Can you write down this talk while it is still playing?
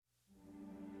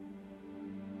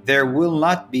there will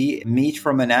not be meat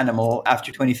from an animal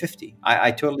after 2050. I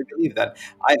totally believe that.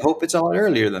 I hope it's a lot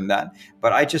earlier than that,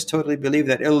 but I just totally believe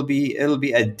that it'll be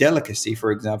a delicacy,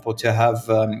 for example, to have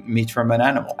meat from an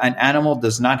animal. An animal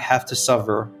does not have to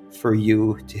suffer for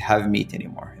you to have meat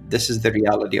anymore. This is the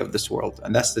reality of this world,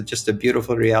 and that's just a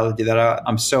beautiful reality that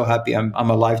I'm so happy I'm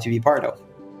alive to be part of.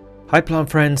 Hi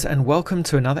plant friends, and welcome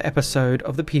to another episode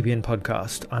of the PBN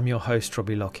podcast. I'm your host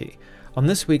Robbie Lockie. On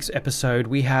this week's episode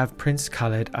we have Prince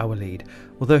Khaled Alwaleed,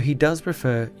 although he does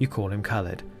prefer you call him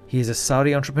Khaled. He is a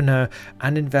Saudi entrepreneur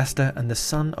and investor and the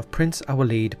son of Prince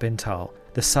Alwaleed bin Talal,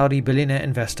 the Saudi billionaire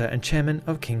investor and chairman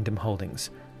of Kingdom Holdings.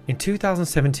 In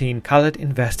 2017, Khaled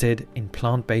invested in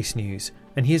Plant-Based News,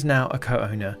 and he is now a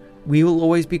co-owner. We will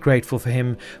always be grateful for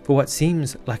him for what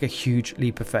seems like a huge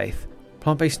leap of faith.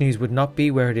 Plant-Based News would not be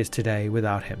where it is today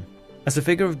without him. As a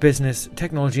figure of business,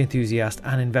 technology enthusiast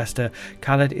and investor,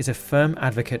 Khaled is a firm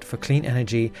advocate for clean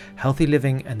energy, healthy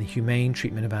living and the humane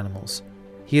treatment of animals.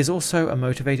 He is also a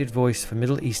motivated voice for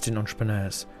Middle Eastern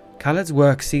entrepreneurs. Khaled's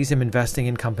work sees him investing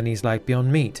in companies like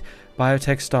Beyond Meat,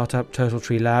 biotech startup Turtle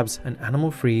Tree Labs and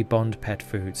animal-free Bond Pet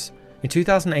Foods. In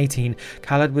 2018,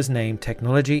 Khaled was named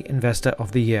Technology Investor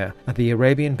of the Year at the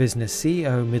Arabian Business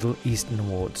CEO Middle Eastern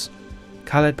Awards.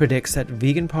 Khaled predicts that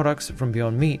vegan products from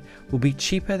Beyond Meat will be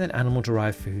cheaper than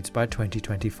animal-derived foods by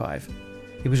 2025.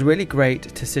 It was really great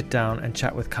to sit down and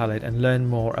chat with Khaled and learn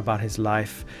more about his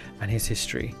life and his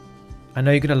history. I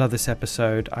know you're going to love this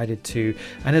episode, I did too,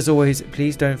 and as always,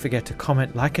 please don't forget to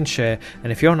comment, like and share,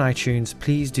 and if you're on iTunes,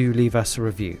 please do leave us a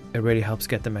review. It really helps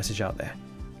get the message out there.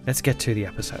 Let's get to the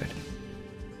episode.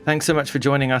 Thanks so much for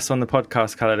joining us on the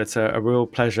podcast, Khaled. It's a real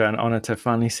pleasure and honor to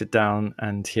finally sit down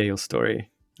and hear your story.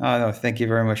 Oh, no, thank you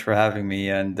very much for having me.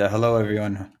 And hello,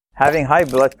 everyone. Having high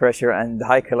blood pressure and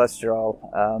high cholesterol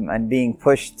and being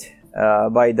pushed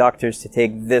by doctors to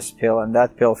take this pill and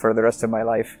that pill for the rest of my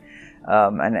life.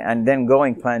 And then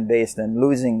going plant-based and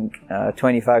losing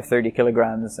 25, 30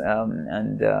 kilograms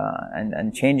and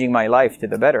changing my life to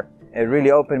the better. It really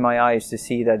opened my eyes to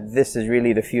see that this is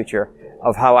really the future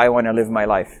of how I want to live my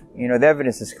life. You know, the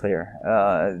evidence is clear.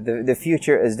 The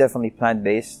future is definitely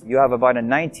plant-based. You have about a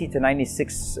 90 to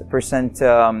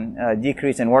 96%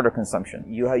 decrease in water consumption.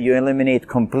 You eliminate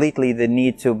completely the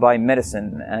need to buy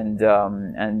medicine and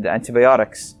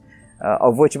antibiotics,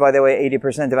 of which, by the way,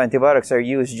 80% of antibiotics are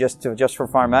used just for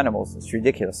farm animals. It's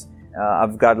ridiculous.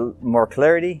 I've got more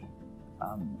clarity.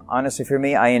 Honestly, for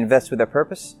me, I invest with a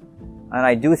purpose. And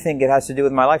I do think it has to do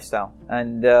with my lifestyle.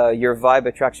 And your vibe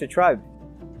attracts your tribe.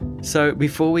 So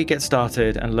before we get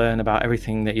started and learn about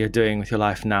everything that you're doing with your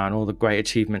life now and all the great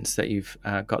achievements that you've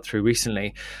got through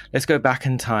recently, let's go back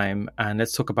in time and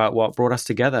let's talk about what brought us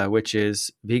together, which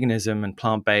is veganism and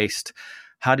plant-based.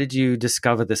 How did you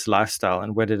discover this lifestyle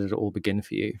and where did it all begin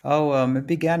for you? It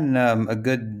began a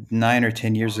good 9 or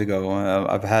 10 years ago.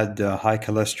 I've had high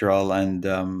cholesterol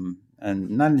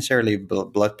and not necessarily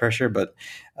blood pressure, but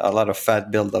a lot of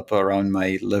fat buildup around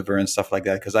my liver and stuff like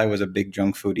that because I was a big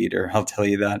junk food eater. I'll tell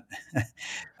you that.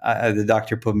 The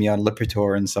doctor put me on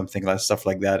Lipitor and stuff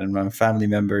like that, and my family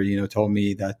member, told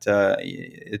me that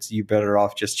you better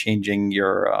off just changing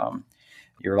your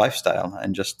lifestyle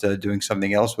and just doing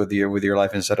something else with your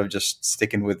life instead of just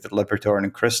sticking with Lipitor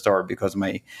and Cristor because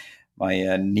my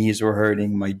knees were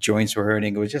hurting, my joints were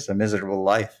hurting. It was just a miserable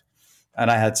life. And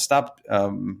I had stopped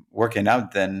working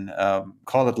out then.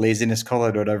 Call it laziness, call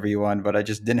it whatever you want, but I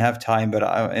just didn't have time.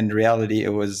 But in reality, it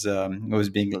was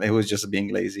just being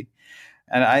lazy.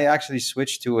 And I actually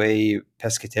switched to a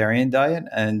pescatarian diet,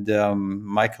 and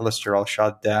my cholesterol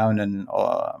shot down, and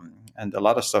a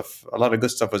lot of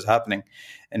good stuff was happening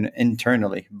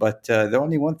internally. But the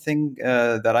only one thing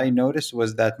that I noticed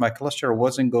was that my cholesterol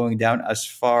wasn't going down as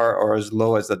far or as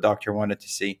low as the doctor wanted to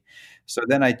see. So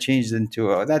then I changed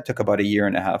into that took about a year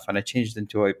and a half, and I changed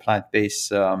into a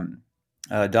plant-based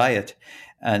diet.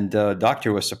 And the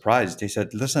doctor was surprised. He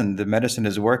said, "Listen, the medicine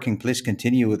is working. Please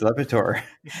continue with Lipitor."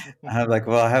 I'm like,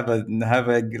 "Well, I have a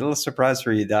little surprise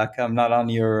for you, doc. I'm not on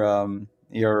your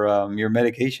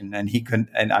medication." And he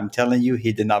couldn't. And I'm telling you,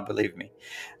 he did not believe me.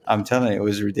 I'm telling you, it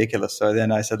was ridiculous. So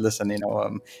then I said, "Listen,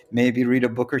 maybe read a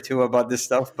book or two about this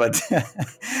stuff, but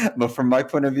but from my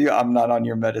point of view, I'm not on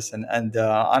your medicine." And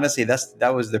honestly,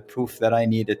 that was the proof that I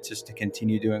needed just to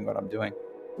continue doing what I'm doing.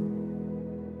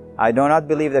 I do not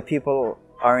believe that people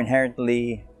are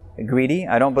inherently greedy.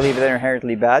 I don't believe they're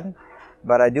inherently bad.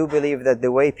 But I do believe that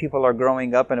the way people are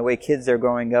growing up and the way kids are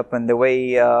growing up and the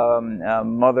way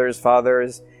mothers,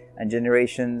 fathers, and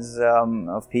generations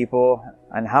of people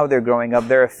and how they're growing up,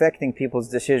 they're affecting people's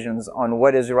decisions on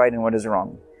what is right and what is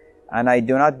wrong. And I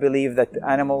do not believe that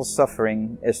animals'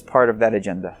 suffering is part of that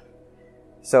agenda.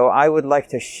 So I would like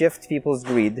to shift people's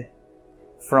greed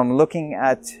from looking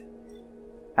at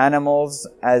animals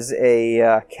as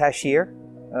a cashier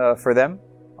for them,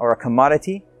 or a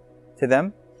commodity to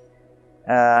them,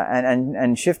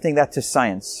 and shifting that to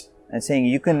science and saying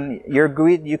you can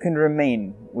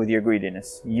remain with your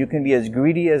greediness. You can be as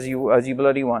greedy as you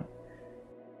bloody want.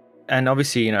 And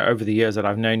obviously, over the years that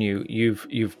I've known you,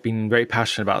 you've been very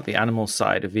passionate about the animal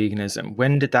side of veganism.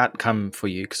 When did that come for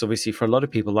you? Because obviously, for a lot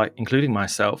of people, like including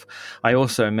myself, I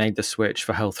also made the switch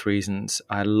for health reasons.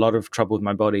 I had a lot of trouble with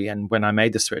my body, and when I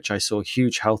made the switch, I saw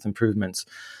huge health improvements.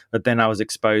 But then I was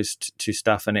exposed to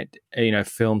stuff, and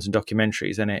films and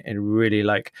documentaries, and it really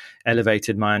like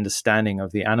elevated my understanding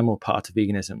of the animal part of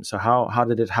veganism. So how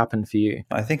did it happen for you?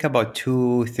 I think about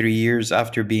 2-3 years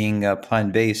after being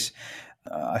plant-based,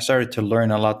 I started to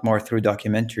learn a lot more through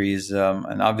documentaries,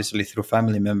 and obviously through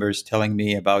family members telling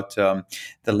me about the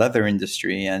leather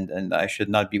industry, and I should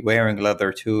not be wearing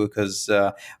leather too, because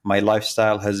my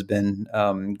lifestyle has been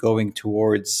going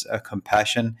towards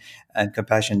compassion. And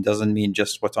compassion doesn't mean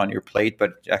just what's on your plate,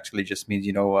 but actually just means,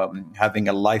 having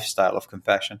a lifestyle of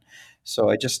compassion.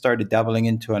 So I just started dabbling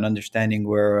into an understanding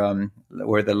where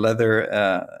the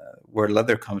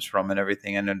leather comes from and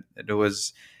everything, and it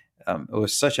was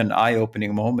such an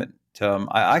eye-opening moment.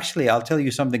 I'll tell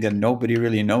you something that nobody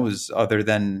really knows other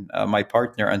than my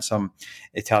partner and some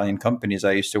Italian companies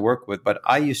I used to work with. But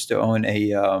I used to own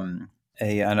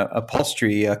an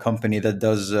upholstery company that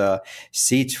does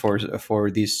seats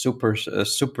for these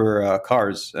super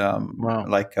cars, Wow.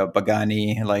 like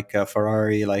Pagani, like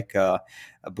Ferrari, like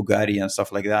Bugatti and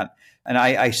stuff like that. And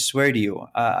I swear to you,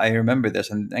 I remember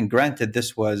this. And granted,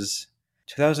 this was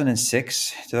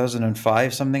 2006,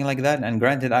 2005, something like that. And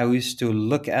granted, I used to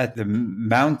look at the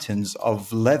mountains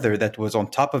of leather that was on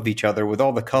top of each other with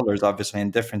all the colors, obviously,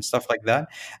 and different stuff like that.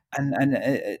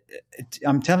 And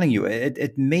I'm telling you,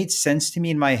 it made sense to me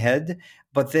in my head,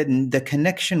 but then the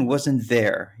connection wasn't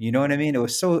there. You know what I mean? It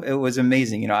was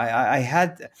amazing. I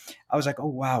was like, oh,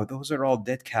 wow, those are all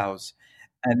dead cows.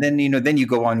 And then, then you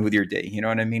go on with your day. You know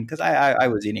what I mean? Because I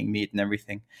was eating meat and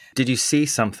everything. Did you see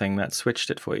something that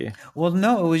switched it for you? Well,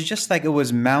 no, it was just like it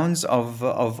was mounds of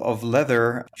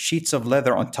leather, sheets of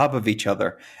leather on top of each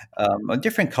other, on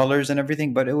different colors and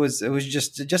everything. But it was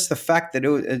just the fact that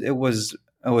it was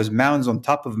mounds on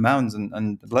top of mounds,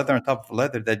 and leather on top of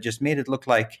leather, that just made it look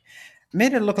like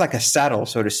a saddle,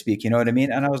 so to speak. You know what I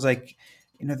mean? And I was like,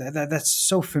 that's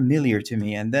so familiar to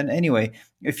me. And then anyway,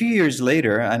 a few years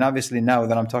later, and obviously now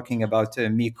that I'm talking about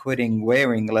me quitting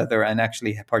wearing leather and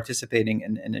actually participating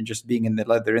in just being in the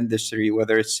leather industry,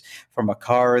 whether it's from a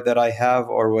car that I have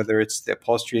or whether it's the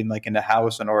upholstery in a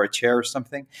house or a chair or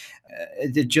something,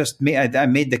 it just made I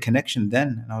made the connection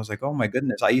then, and I was like, oh my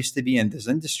goodness, I used to be in this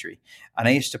industry, and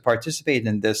I used to participate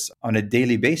in this on a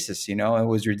daily basis. It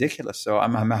was ridiculous. So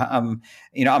I'm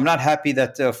not happy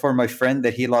that for my friend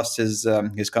that he lost his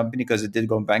company because it did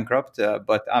go bankrupt.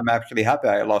 But I'm actually happy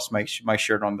I lost my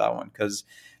shirt on that one, because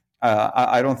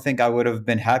I don't think I would have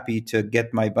been happy to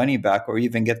get my money back or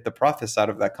even get the profits out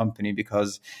of that company,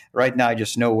 because right now I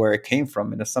just know where it came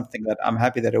from, and it's something that I'm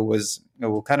happy that it was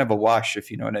kind of a wash, if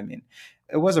you know what I mean.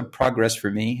 It was a progress for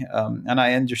me, and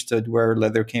I understood where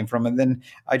leather came from, and then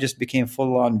I just became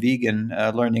full on vegan,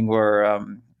 learning where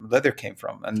leather came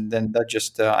from, and then that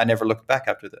just I never looked back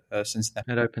after that since then.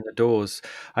 It opened the doors.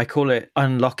 I call it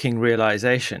unlocking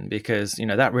realization, because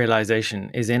that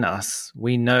realization is in us.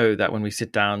 We know that when we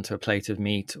sit down to a plate of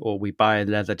meat or we buy a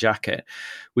leather jacket,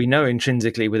 we know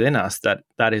intrinsically within us that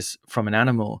that is from an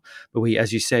animal. But we,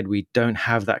 as you said, we don't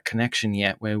have that connection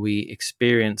yet where we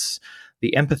experience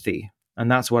the empathy. And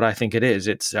that's what I think it is.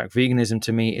 It's veganism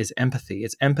to me is empathy.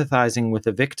 It's empathizing with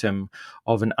the victim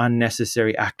of an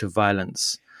unnecessary act of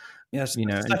violence. Yes,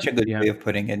 And such a good way of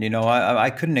putting it. I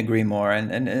couldn't agree more.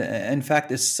 And in fact,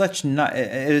 it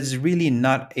is really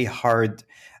not a hard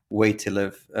way to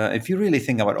live. If you really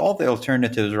think about all the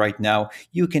alternatives right now,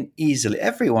 you can easily,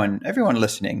 everyone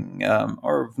listening,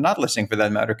 or not listening for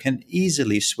that matter, can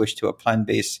easily switch to a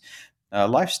plant-based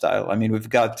lifestyle. I mean, we've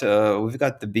got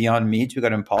the Beyond Meat, we've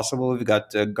got Impossible, we've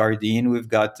got Gardein, we've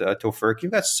got Tofurky.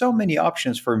 We've got so many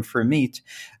options for meat,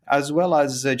 as well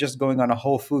as just going on a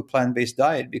whole food plant based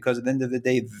diet. Because at the end of the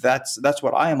day, that's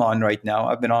what I am on right now.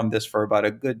 I've been on this for about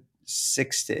a good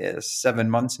 6 to 7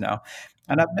 months now,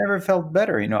 and I've never felt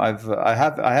better. I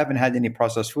haven't had any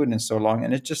processed food in so long,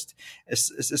 and it's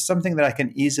something that I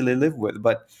can easily live with.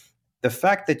 But the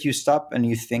fact that you stop and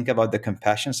you think about the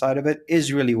compassion side of it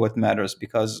is really what matters,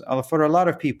 because for a lot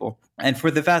of people, and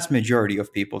for the vast majority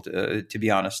of people, to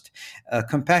be honest,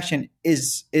 compassion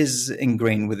is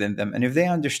ingrained within them. And if they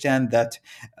understand that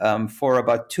for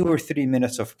about 2 or 3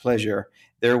 minutes of pleasure,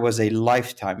 there was a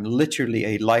lifetime, literally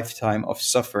a lifetime of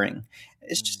suffering,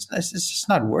 it's just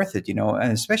not worth it,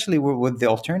 and especially with the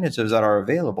alternatives that are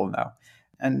available now.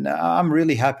 And I'm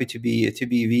really happy to be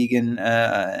vegan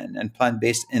and plant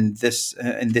based in this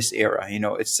era.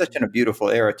 It's such a beautiful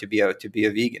era to be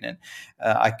a vegan, and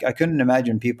I couldn't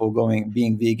imagine people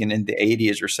being vegan in the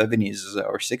 80s or 70s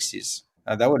or 60s.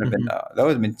 That would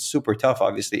have been Mhm. super tough,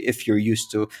 obviously, if you're used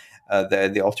to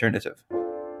the alternative.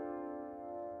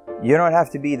 You don't have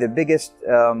to be the biggest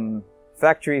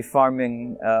factory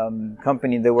farming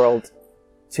company in the world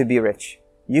to be rich.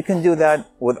 You can do that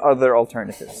with other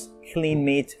alternatives. Clean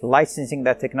meat, licensing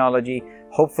that technology.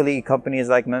 Hopefully companies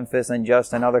like Memphis and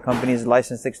Just and other companies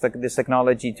license this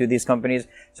technology to these companies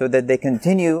so that they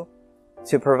continue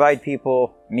to provide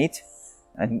people meat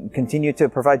and continue to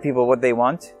provide people what they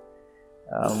want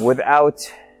without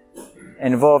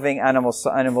involving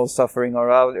animal suffering,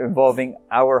 or involving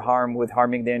our harm with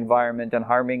harming the environment and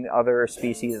harming other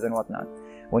species and whatnot.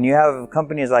 When you have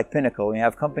companies like Pinnacle, when you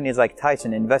have companies like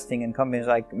Tyson investing in companies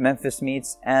like Memphis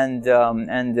Meats and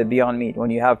Beyond Meat, when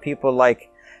you have people like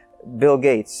Bill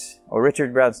Gates or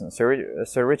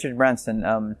Sir Richard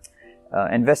Branson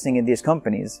investing in these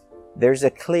companies, there's a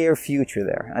clear future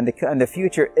there, and the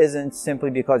future isn't simply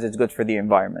because it's good for the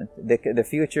environment. The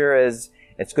future is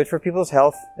it's good for people's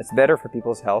health. It's better for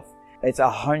people's health. It's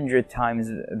 100 times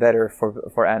better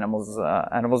for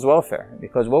animals' welfare,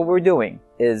 because what we're doing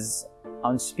is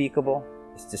unspeakable,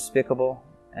 it's despicable,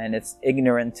 and it's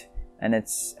ignorant, and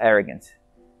it's arrogant.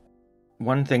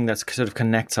 One thing that sort of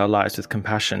connects our lives with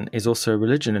compassion is also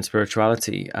religion and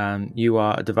spirituality. You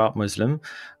are a devout Muslim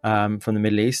from the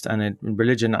Middle East, and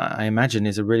religion, I imagine,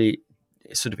 is a really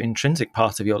sort of intrinsic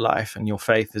part of your life, and your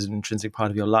faith is an intrinsic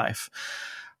part of your life.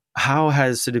 How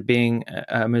has sort of being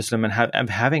a Muslim and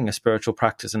having a spiritual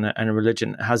practice and a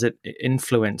religion, has it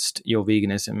influenced your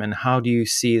veganism, and how do you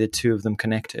see the two of them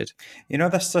connected?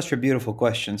 That's such a beautiful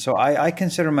question. So I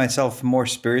consider myself more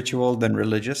spiritual than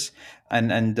religious,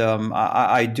 and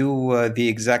I do the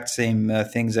exact same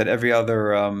things that every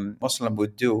other Muslim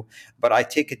would do, but I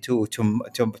take it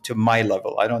to my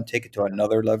level. I don't take it to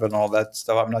another level and all that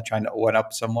stuff. I'm not trying to one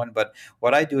up someone, but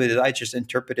what I do is I just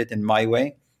interpret it in my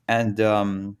way,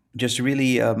 and just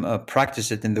really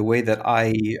practice it in the way that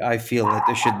I feel that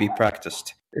it should be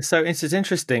practiced. So it's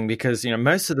interesting because,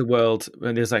 most of the world,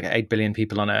 there's like 8 billion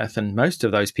people on earth, and most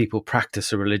of those people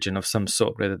practice a religion of some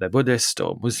sort, whether they're Buddhist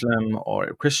or Muslim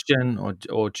or Christian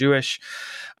or Jewish.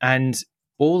 And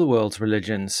all the world's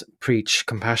religions preach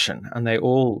compassion, and they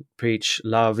all preach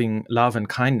love and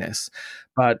kindness.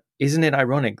 But isn't it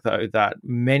ironic, though, that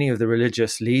many of the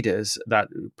religious leaders that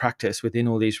practice within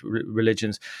all these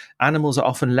religions, animals are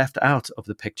often left out of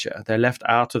the picture. They're left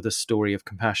out of the story of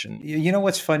compassion. You know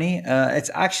what's funny?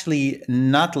 It's actually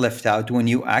not left out when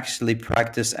you actually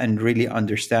practice and really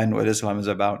understand what Islam is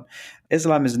about.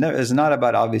 Islam is not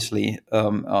about, obviously,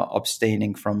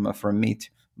 abstaining from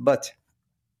meat, but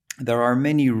there are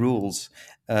many rules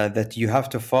that you have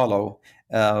to follow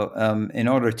in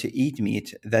order to eat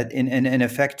meat, that in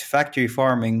effect factory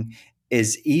farming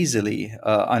is easily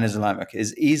un-Islamic,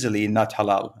 is easily not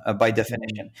halal by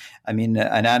definition. I mean,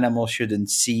 an animal shouldn't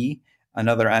see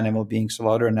another animal being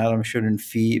slaughtered. An animal shouldn't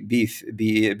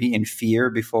be in fear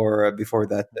before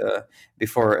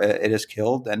it is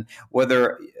killed, and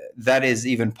whether that is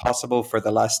even possible for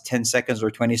the last 10 seconds or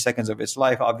 20 seconds of its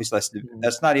life, obviously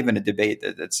that's not even a debate.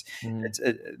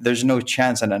 There's no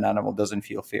chance that an animal doesn't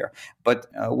feel fear. But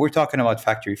we're talking about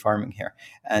factory farming here,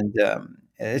 and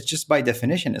it's just by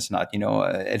definition it's not.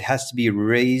 It has to be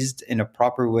raised in a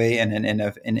proper way and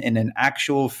in an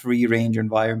actual free range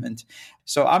environment.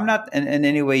 So I'm not in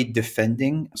any way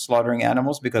defending slaughtering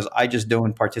animals, because I just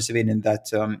don't participate in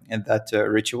that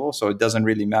ritual. So it doesn't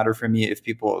really matter for me if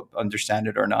people understand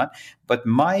it or not. But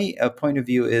my point of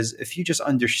view is, if you just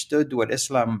understood what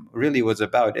Islam really was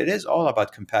about, it is all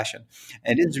about compassion.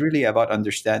 It is really about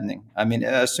understanding. I mean,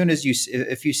 as soon as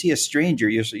if you see a stranger,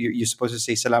 you're supposed to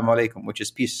say "Salaam alaikum," which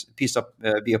is peace up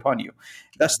be upon you.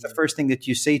 That's the first thing that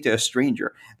you say to a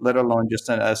stranger, let alone just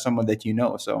someone that you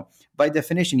know. So by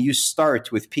definition, you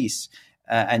start with peace.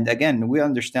 And again, we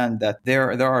understand that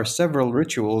there are several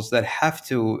rituals that have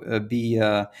to be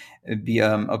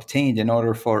obtained in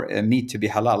order for meat to be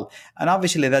halal. And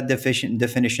obviously, that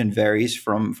definition varies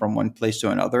from one place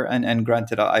to another. And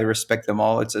granted, I respect them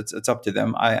all. It's up to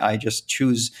them. I just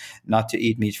choose not to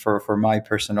eat meat for my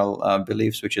personal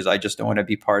beliefs, which is I just don't want to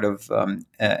be part of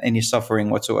any suffering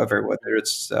whatsoever, whether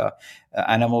it's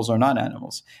animals or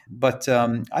non-animals. But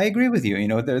I agree with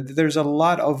you. There's a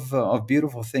lot of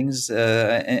beautiful things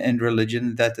in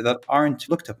religion that aren't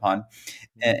looked upon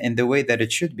in the way that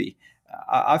it should be.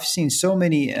 I've seen so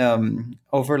many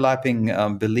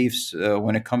overlapping beliefs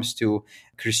when it comes to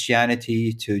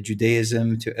Christianity, to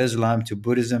Judaism, to Islam, to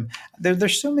Buddhism.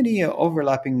 There's so many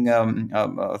overlapping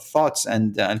thoughts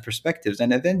and perspectives.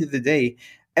 And at the end of the day,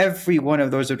 every one of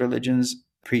those religions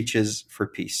preaches for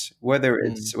peace, whether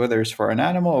it's for an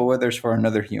animal or whether it's for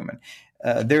another human.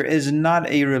 There is not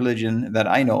a religion that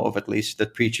I know of, at least,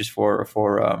 that preaches for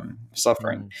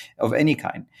suffering of any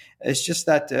kind. It's just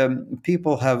that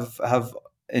people have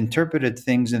interpreted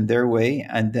things in their way,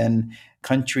 and then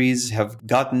countries have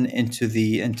gotten into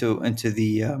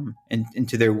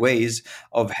their ways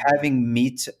of having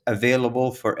meat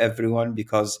available for everyone,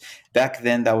 because back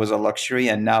then that was a luxury,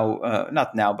 and now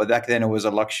not now, but back then it was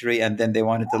a luxury, and then they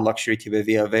wanted the luxury to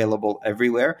be available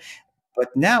everywhere.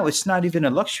 But now it's not even a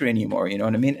luxury anymore. You know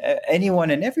what I mean?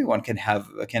 Anyone and everyone can have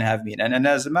meat, and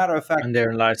as a matter of fact, And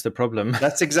therein lies the problem.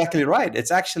 that's exactly right. It's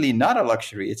actually not a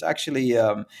luxury. It's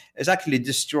actually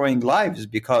destroying lives,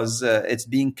 because it's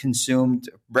being consumed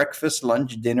breakfast,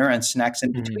 lunch, dinner, and snacks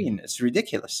in between. It's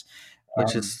ridiculous.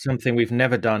 Which is something we've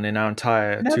never done in our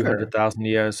entire Never. 200,000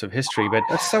 years of history. But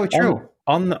That's so true.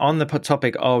 on the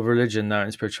topic of religion, though,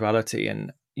 and spirituality,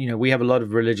 and we have a lot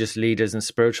of religious leaders and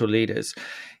spiritual leaders.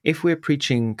 If we're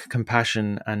preaching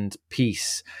compassion and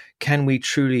peace, can we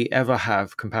truly ever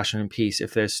have compassion and peace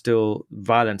if there's still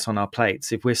violence on our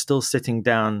plates? If we're still sitting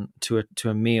down to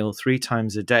a meal 3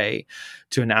 times a day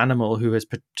to an animal who has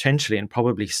potentially and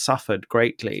probably suffered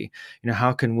greatly,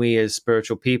 how can we as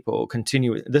spiritual people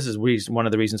continue? This is one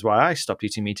of the reasons why I stopped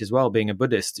eating meat as well. Being a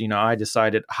Buddhist, I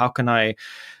decided, how can I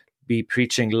be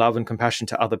preaching love and compassion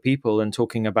to other people and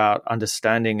talking about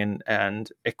understanding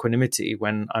and equanimity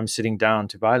when I'm sitting down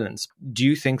to violence? Do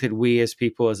you think that we as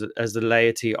people, as the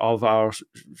laity of our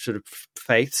sort of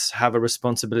faiths, have a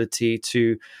responsibility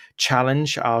to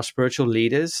challenge our spiritual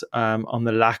leaders on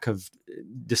the lack of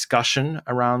discussion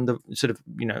around the sort of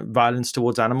violence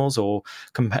towards animals, or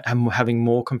having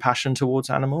more compassion towards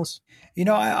animals?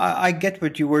 I get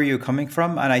where you're coming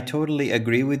from, and I totally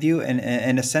agree with you.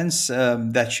 In a sense,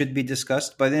 that should be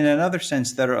discussed, but in another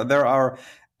sense, there are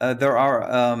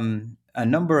a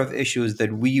number of issues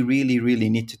that we really, really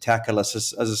need to tackle as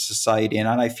a society, and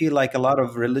I feel like a lot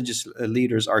of religious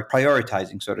leaders are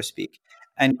prioritizing, so to speak.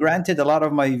 And granted, a lot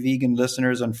of my vegan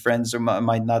listeners and friends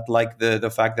might not like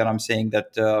the fact that I'm saying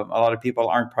that a lot of people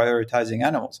aren't prioritizing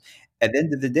animals. At the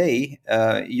end of the day,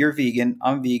 you're vegan,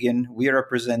 I'm vegan, we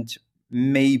represent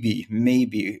maybe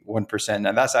 1%,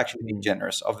 and that's actually being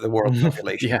generous, of the world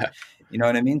population. Yeah. You know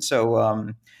what I mean?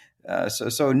 So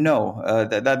no,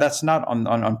 that's not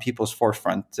on people's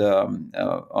forefront,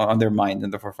 on their mind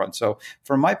in the forefront. So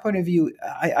from my point of view,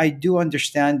 I do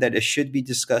understand that it should be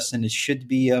discussed, and it should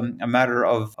be a matter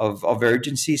of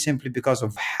urgency, simply because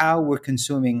of how we're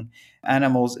consuming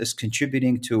animals is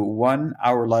contributing to, one,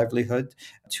 our livelihood,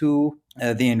 two,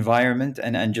 the environment,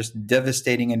 and just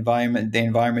devastating the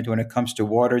environment when it comes to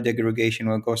water degradation,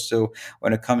 when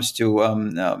it comes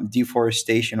to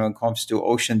deforestation, when it comes to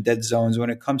ocean dead zones,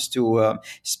 when it comes to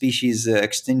species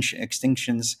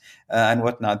extinctions, and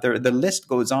whatnot. The list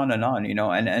goes on and on,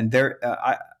 and there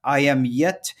I am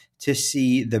yet to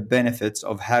see the benefits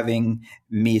of having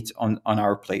meat on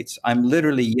our plates. I'm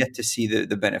literally yet to see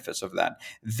the benefits of that.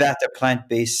 That a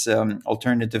plant-based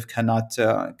alternative cannot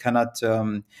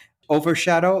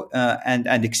overshadow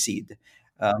and exceed.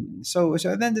 So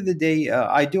at the end of the day,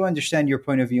 I do understand your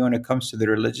point of view when it comes to the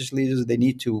religious leaders. They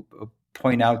need to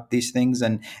point out these things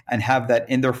and have that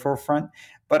in their forefront.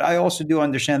 But I also do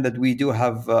understand that we do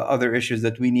have other issues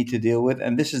that we need to deal with,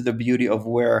 and this is the beauty of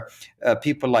where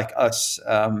people like us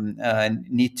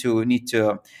need to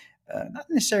not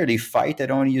necessarily fight. I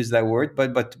don't want to use that word,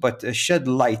 but shed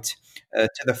light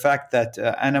to the fact that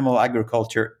animal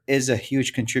agriculture is a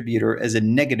huge contributor, is a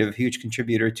negative huge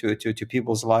contributor to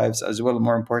people's lives, as well,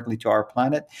 more importantly, to our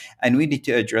planet, and we need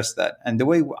to address that. And the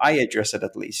way I address it,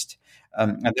 at least,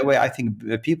 and the way I think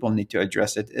people need to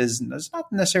address it is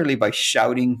not necessarily by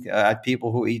shouting at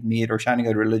people who eat meat, or shouting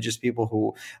at religious people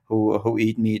who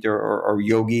eat meat, or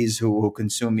yogis who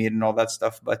consume meat and all that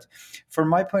stuff. But from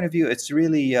my point of view, it's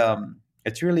really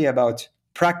about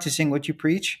practicing what you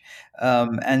preach,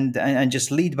 and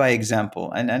just lead by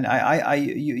example. And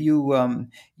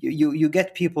you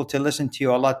get people to listen to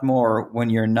you a lot more when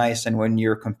you're nice and when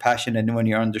you're compassionate and when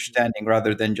you're understanding,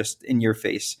 rather than just in your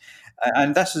face.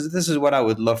 And this is what I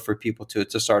would love for people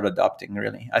to start adopting.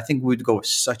 Really, I think we'd go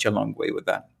such a long way with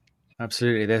that.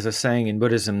 Absolutely. There's a saying in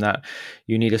Buddhism that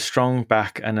you need a strong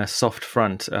back and a soft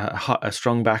front, a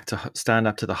strong back to stand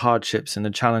up to the hardships and the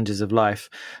challenges of life,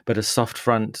 but a soft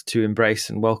front to embrace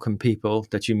and welcome people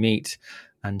that you meet,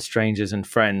 and strangers and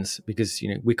friends, because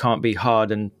we can't be hard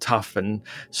and tough and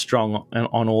strong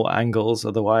on all angles.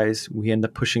 Otherwise, we end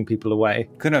up pushing people away.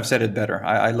 Couldn't have said it better.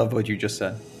 I love what you just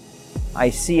said. I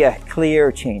see a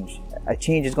clear change. A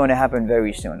change is going to happen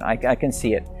very soon. I can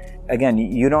see it. Again,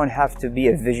 you don't have to be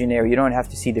a visionary. You don't have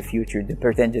to see the future, to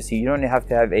pretend to see. You don't have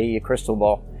to have a crystal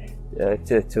ball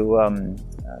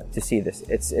to see this.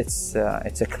 It's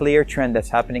a clear trend that's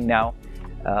happening now,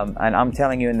 and I'm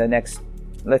telling you, in the next,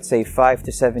 let's say, 5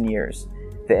 to 7 years,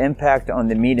 the impact on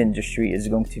the meat industry is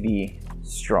going to be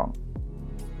strong.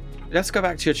 Let's go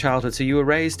back to your childhood. So you were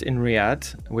raised in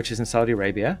Riyadh, which is in Saudi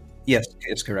Arabia. Yes,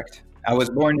 it's correct. I was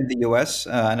born in the U.S.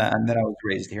 And then I was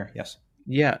raised here. Yes.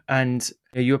 Yeah, and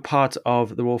you were part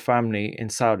of the royal family in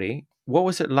Saudi. What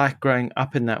was it like growing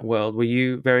up in that world? Were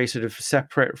you very sort of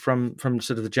separate from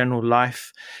sort of the general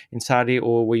life in Saudi,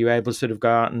 or were you able to sort of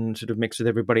go out and sort of mix with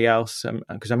everybody else?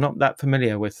 Because I'm not that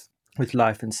familiar with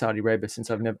life in Saudi Arabia, since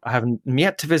I haven't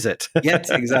yet to visit. Yet,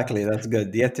 exactly. That's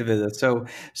good. Yet to visit. So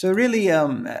really,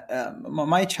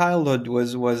 my childhood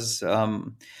was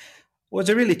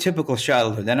a really typical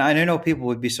childhood, and I know people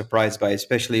would be surprised by it,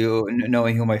 especially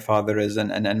knowing who my father is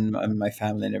and my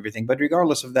family and everything. But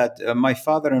regardless of that, my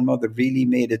father and mother really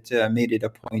made it a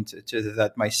point to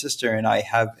that my sister and I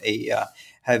have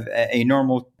a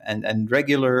normal and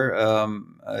regular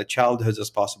childhood as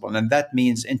possible, and that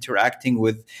means interacting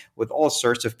with all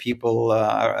sorts of people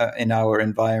in our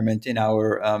environment, in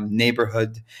our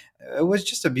neighborhood. It was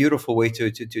just a beautiful way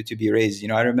to be raised.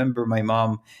 I remember my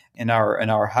mom in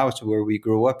our house where we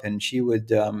grew up, and she would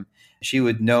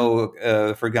know,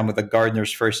 for example, the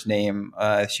gardener's first name.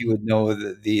 She would know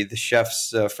the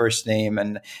chef's first name,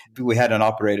 and we had an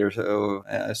operator.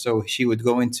 So she would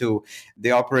go into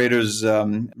the operator's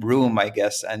room, I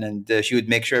guess, and she would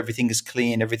make sure everything is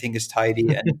clean, everything is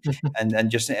tidy,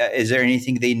 and just is there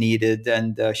anything they needed?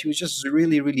 And she was just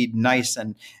really, really nice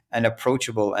and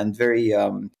approachable and very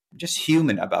just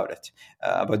human about it,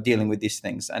 about dealing with these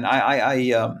things. And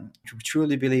I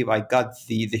truly believe I got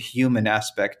the human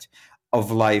aspect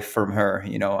of life from her.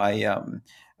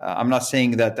 I'm not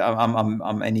saying that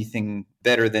I'm anything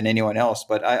better than anyone else,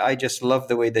 but I just love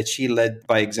the way that she led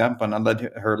by example and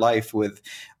led her life with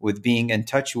being in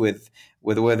touch with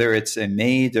whether it's a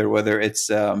maid or whether it's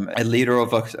a leader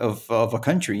of a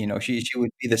country. She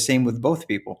would be the same with both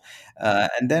people.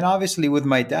 And then obviously with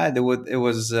my dad, it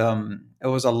was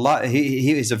a lot.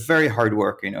 He is a very hard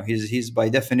worker. He's by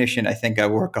definition, I think, a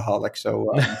workaholic.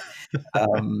 So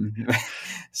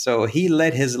so he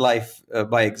led his life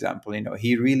by example.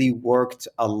 He really worked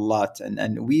a lot,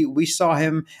 and we saw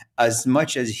him as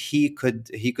much as he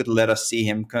could let us see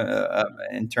him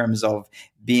in terms of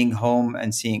being home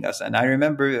and seeing us. And I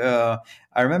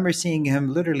remember seeing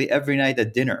him literally every night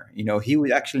at dinner. He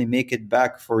would actually make it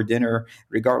back for dinner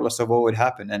regardless of what would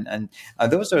happen. And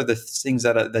those are the things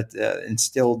that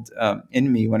instilled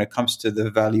in me when it comes to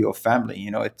the value of family.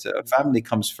 Family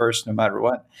comes first no matter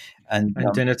what. And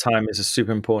dinner time is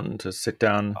super important, to sit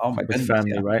down with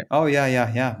family, yeah. right? Oh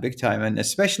yeah, big time. And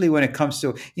especially when it comes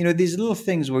to these little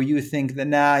things where you think that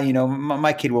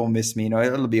my kid won't miss me.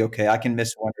 It'll be okay. I can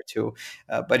miss one or two.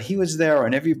 But he was there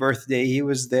on every birthday. He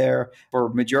was there for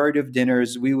majority of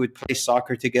dinners. We would play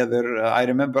soccer together. I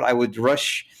remember I would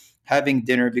rush having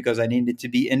dinner because I needed to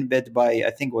be in bed by, I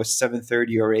think it was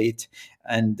 7:30 or 8,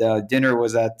 and dinner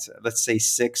was at, let's say,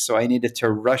 6. So I needed to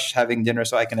rush having dinner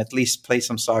so I can at least play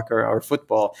some soccer, or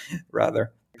football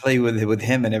rather, play with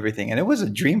him and everything. And it was a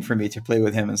dream for me to play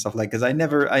with him and stuff, like, because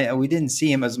we didn't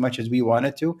see him as much as we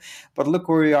wanted to, but look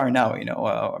where we are now.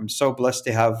 I'm so blessed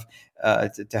to have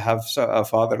a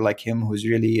father like him, who's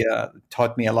really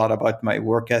taught me a lot about my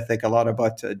work ethic, a lot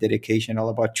about dedication, all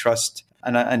about trust.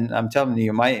 And I'm telling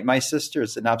you, my sister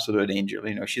is an absolute angel.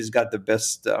 She's got the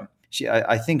best.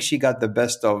 I think she got the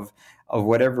best of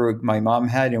whatever my mom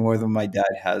had and whatever my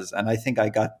dad has, and I think I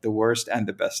got the worst and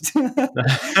the best.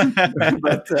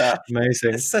 But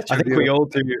amazing. I think we all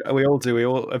do. We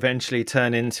all eventually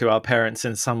turn into our parents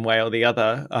in some way or the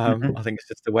other. I think it's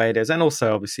just the way it is, and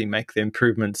also obviously make the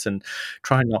improvements and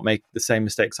try and not make the same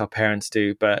mistakes our parents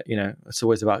do. But it's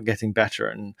always about getting better.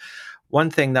 And One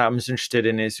thing that I'm interested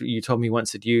in is you told me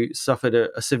once that you suffered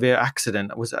a severe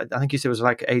accident. I think you said it was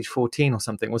like age 14 or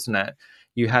something, wasn't it?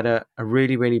 You had a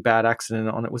really, really bad accident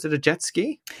on it. Was it a jet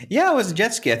ski? Yeah, it was a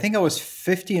jet ski. I think I was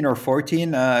 15 or 14.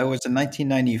 It was in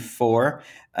 1994,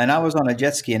 and I was on a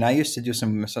jet ski, and I used to do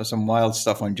some wild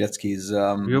stuff on jet skis.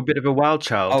 You're a bit of a wild Oh,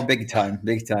 child. big time,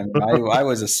 big time. I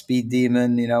was a speed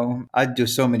demon. I'd do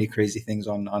so many crazy things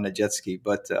on a jet ski,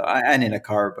 and in a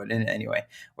car. But anyway,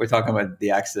 we're talking about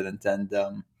the accident, and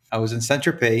I was in Saint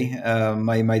Tropez.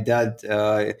 My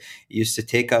dad used to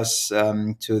take us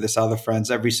to the south of France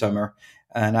every summer,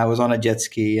 and I was on a jet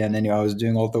ski, and anyway, I was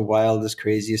doing all the wildest,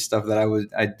 craziest stuff that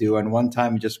I'd do. And one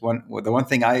time, the one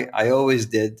thing I always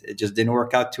did, it just didn't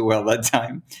work out too well that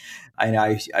time.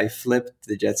 I flipped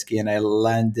the jet ski and I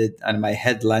landed, and my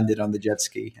head landed on the jet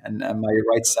ski, and my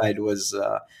right side was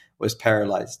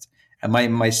paralyzed. And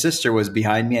my sister was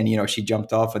behind me, and she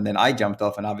jumped off, and then I jumped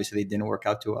off, and obviously it didn't work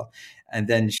out too well. And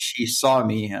then she saw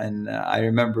me, and I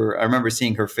remember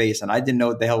seeing her face, and I didn't know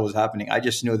what the hell was happening. I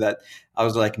just knew that I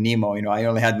was like Nemo. I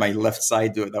only had my left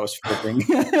side that was flipping.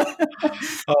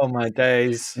 Oh my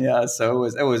days. Yeah, so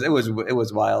it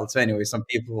was wild. So anyway, some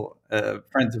people,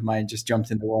 friends of mine, just jumped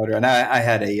in the water, and I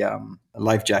had a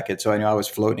life jacket, so I knew I was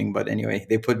floating. But anyway,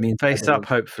 they put me inside Face the. up,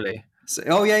 hopefully. So,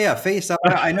 oh yeah, yeah, face up.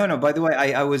 I know. No, by the way,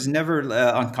 I was never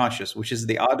unconscious, which is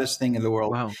the oddest thing in the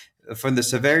world. Wow. From the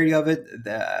severity of it,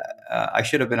 I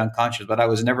should have been unconscious, but I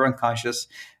was never unconscious.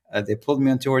 They pulled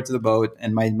me on towards the boat,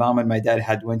 and my mom and my dad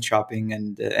had went shopping.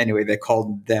 And anyway, they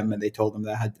called them and they told them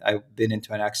that I'd been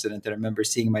into an accident. And I remember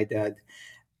seeing my dad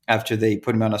after they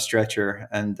put me on a stretcher,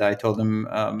 and I told him,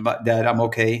 "Dad, I'm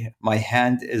okay. My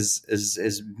hand is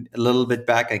a little bit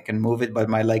back. I can move it, but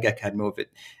my leg I can't move it."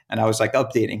 And I was like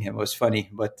updating him. It was funny,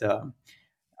 but.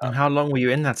 And how long were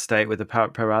you in that state with the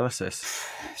paralysis?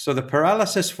 So the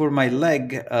paralysis for my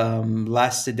leg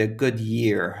lasted a good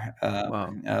year.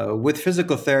 Wow. With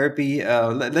physical therapy,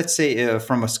 let's say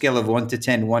from a scale of 1 to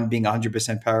 10, 1 being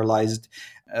 100% paralyzed,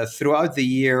 throughout the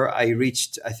year, I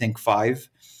reached, I think, 5.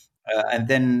 And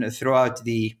then throughout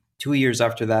the 2 years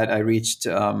after that, I reached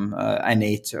an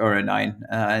 8 or a 9.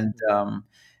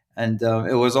 And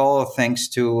it was all thanks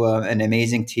to an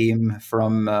amazing team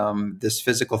from this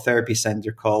physical therapy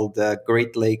center called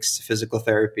Great Lakes Physical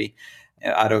Therapy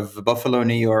out of Buffalo,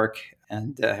 New York.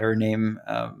 And her name,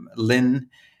 Lynn,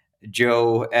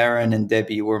 Joe, Aaron, and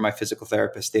Debbie were my physical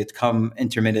therapists. They'd come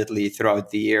intermittently throughout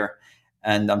the year.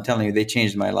 And I'm telling you, they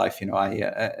changed my life.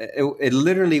 It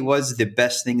literally was the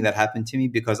best thing that happened to me,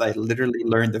 because I literally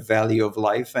learned the value of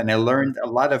life, and I learned a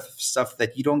lot of stuff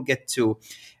that you don't get to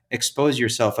expose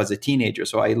yourself as a teenager.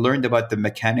 So I learned about the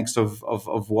mechanics of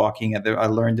walking, and I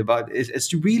learned about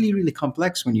it's really, really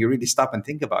complex when you really stop and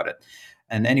think about it.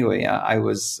 And anyway, I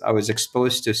was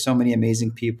exposed to so many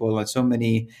amazing people and so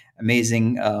many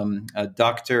amazing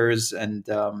doctors, and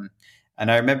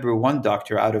I remember one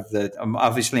doctor out of the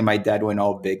obviously my dad went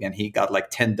all big, and he got like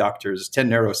 10 doctors, 10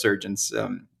 neurosurgeons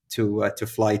to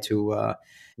fly to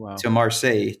Wow. to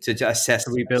Marseille to assess To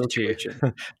my rebuild you.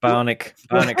 situation. Bionic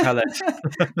Khaled.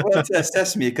 Well, to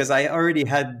assess me, because I already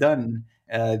had done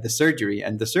the surgery.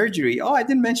 And the surgery, oh, I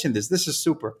didn't mention this. This is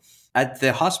super. At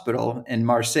the hospital in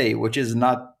Marseille, which is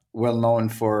not well known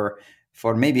for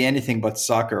maybe anything but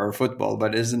soccer or football,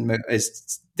 but is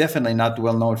definitely not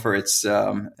well known for its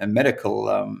medical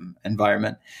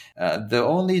environment. The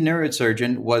only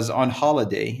neurosurgeon was on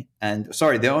holiday, and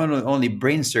sorry, the only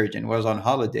brain surgeon was on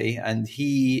holiday, and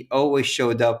he always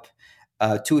showed up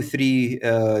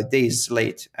 2-3 days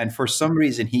late, and for some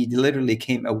reason he literally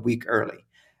came a week early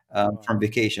from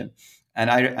vacation. And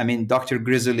I mean, Dr.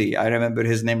 Grizzly, I remember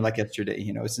his name like yesterday.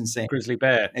 It's insane. Grizzly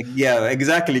bear. Yeah,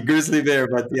 exactly, grizzly bear.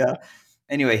 But yeah,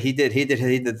 anyway, he did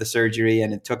the surgery,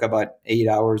 and it took about 8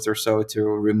 hours or so to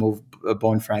remove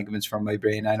bone fragments from my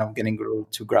brain. I know I'm getting a little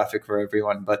too graphic for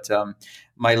everyone, but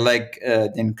my leg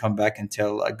didn't come back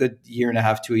until a good year and a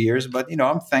half, 2 years. But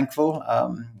I'm thankful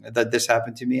that this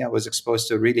happened to me. I was exposed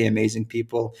to really amazing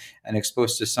people and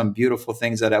exposed to some beautiful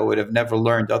things that I would have never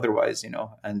learned otherwise.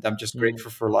 And I'm just grateful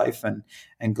for life,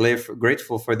 and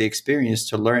grateful for the experience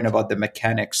to learn about the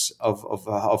mechanics of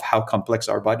how complex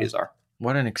our bodies are.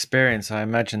 What an experience. I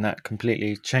imagine that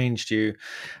completely changed you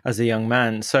as a young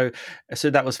man. So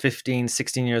that was 15,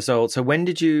 16 years old. So when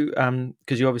did you,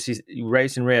 because you obviously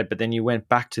raised in Riyadh, but then you went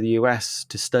back to the US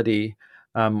to study.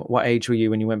 What age were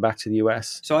you when you went back to the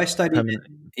US? So I studied,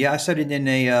 I studied in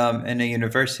a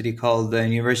university called the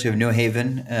University of New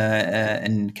Haven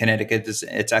in Connecticut.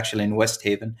 It's actually in West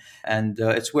Haven, and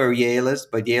it's where Yale is.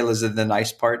 But Yale is in the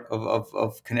nice part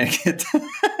of Connecticut.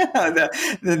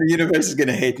 The university is going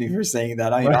to hate me for saying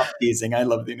that. I'm teasing. I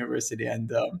love the university,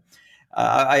 and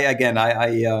I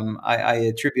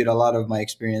attribute a lot of my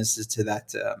experiences to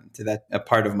that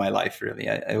part of my life. Really,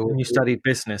 And you studied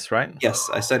business, right? yes,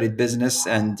 I studied business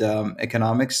and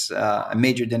economics. I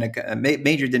majored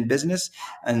in business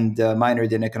and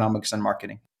minored in economics and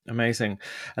marketing. Amazing.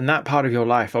 And that part of your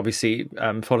life, obviously,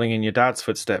 following in your dad's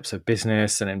footsteps of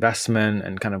business and investment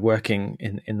and kind of working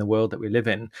in the world that we live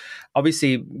in,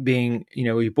 obviously being,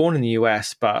 you were born in the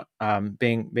US, but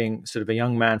being sort of a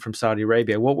young man from Saudi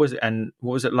Arabia, what was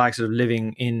it like sort of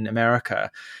living in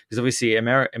America? Because obviously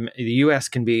the US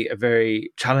can be a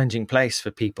very challenging place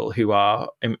for people who are,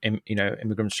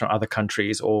 immigrants from other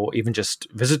countries or even just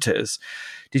visitors.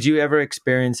 Did you ever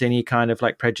experience any kind of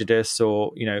like prejudice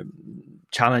or,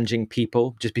 challenging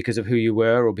people just because of who you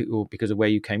were or because of where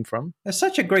you came from? That's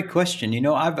such a great question.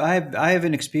 I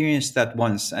haven't experienced that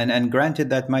once, and granted,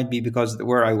 that might be because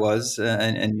where I was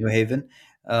in New Haven.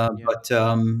 Yeah. But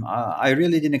I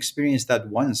really didn't experience that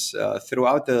once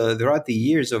throughout the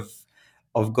years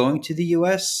of going to the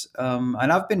U.S.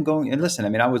 And I've been going. And listen, I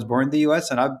mean, I was born in the U.S.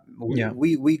 and Yeah.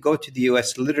 we go to the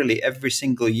U.S. literally every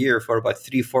single year for about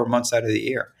 3-4 months out of the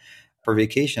year for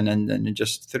vacation and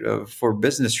just for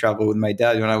business travel with my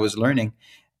dad when I was learning.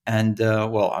 And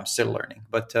well, I'm still learning,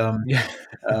 but Yeah.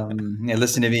 yeah,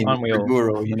 listen to me, Aren't we Mr. all?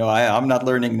 Guru. I'm not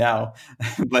learning now,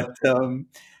 but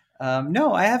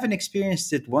no, I haven't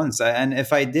experienced it once. And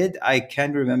if I did, I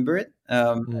can remember it.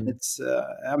 And Mm. it's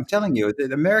I'm telling you,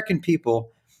 the American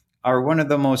people are one of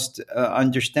the most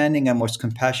understanding and most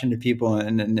compassionate people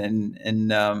in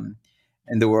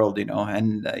the world. And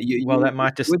Well,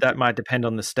 would that might depend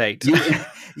on the state. you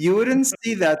you wouldn't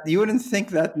see that. You wouldn't think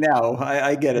that now.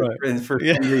 I get it Right. for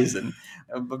Yeah. some reason,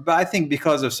 but I think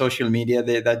because of social media,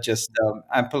 that just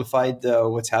amplified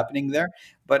what's happening there.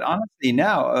 But honestly,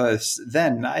 now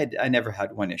then I never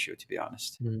had one issue, to be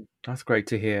honest. That's great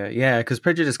to hear. Yeah, because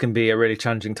prejudice can be a really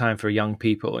challenging time for young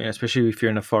people, especially if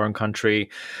you're in a foreign country.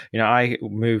 I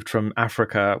moved from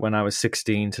Africa when I was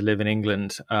 16 to live in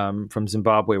England, from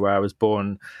Zimbabwe, where I was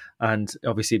born. And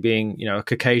obviously, being a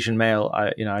Caucasian male,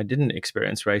 I didn't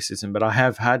experience racism, but I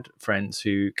have had friends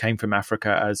who came from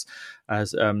Africa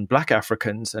as Black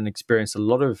Africans and experienced a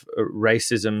lot of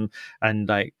racism and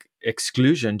like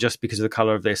exclusion just because of the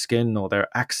color of their skin or their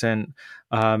accent.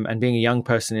 And being a young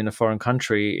person in a foreign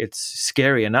country, it's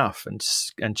scary enough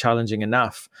and challenging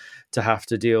enough to have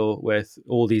to deal with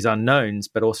all these unknowns,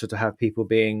 but also to have people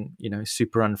being,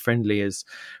 super unfriendly is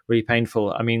really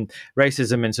painful. I mean,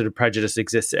 racism and sort of prejudice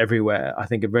exists everywhere. I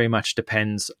think it very much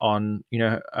depends on,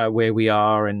 where we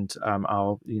are and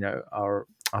our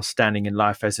standing in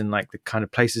life, as in like the kind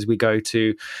of places we go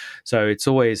to. So it's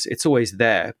always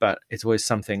there, but it's always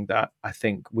something that I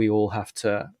think we all have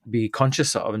to be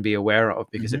conscious of and be aware of,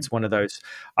 because it's one of those,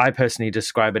 I personally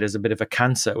describe it as a bit of a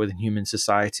cancer within human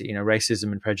society.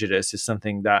 Racism and prejudice is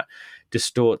something that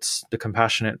distorts the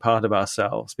compassionate part of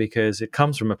ourselves, because it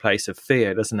comes from a place of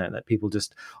fear, doesn't it? That people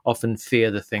just often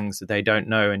fear the things that they don't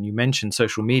know. And you mentioned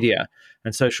social media,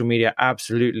 and social media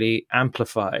absolutely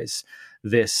amplifies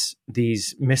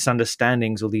these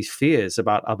misunderstandings or these fears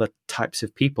about other types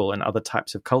of people and other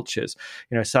types of cultures.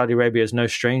 Saudi Arabia is no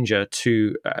stranger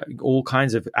to all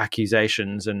kinds of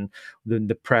accusations, and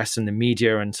the press and the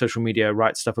media and social media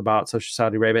write stuff about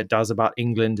Saudi Arabia. It does about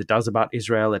England, it does about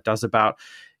Israel, it does about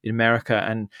in America.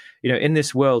 And in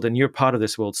this world, and you're part of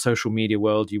this world, social media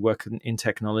world, you work in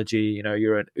technology,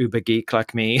 you're an uber geek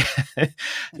like me.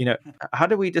 How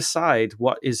do we decide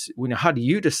how do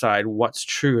you decide what's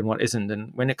true and what isn't?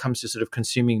 And when it comes to sort of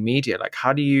consuming media, like,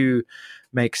 how do you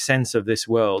make sense of this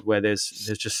world where there's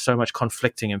just so much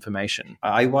conflicting information?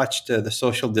 I watched The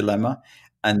Social Dilemma,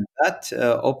 and that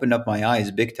opened up my eyes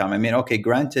big time. I mean, okay,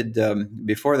 granted,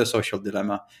 before The Social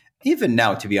Dilemma, even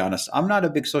now, to be honest, I'm not a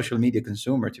big social media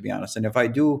consumer, to be honest. And if I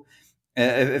do,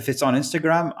 if it's on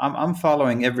Instagram, I'm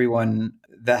following everyone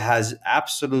that has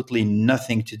absolutely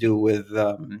nothing to do with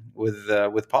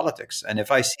politics. And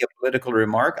if I see a political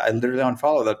remark, I literally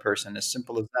unfollow that person. As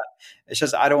simple as that. It's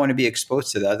just I don't want to be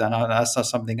exposed to that, and that's not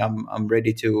something I'm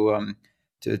ready to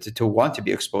want to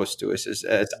be exposed to. It's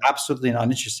absolutely not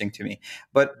interesting to me.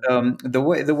 But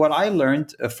what I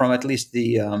learned from at least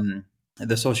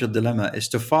the Social Dilemma is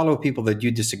to follow people that you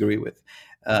disagree with,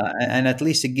 and at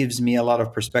least it gives me a lot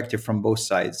of perspective from both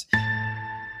sides.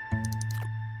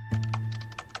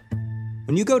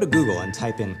 When you go to Google and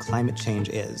type in climate change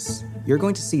is, you're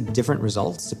going to see different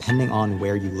results depending on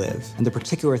where you live and the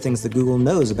particular things that Google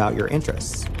knows about your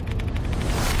interests.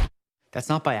 That's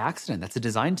not by accident. That's a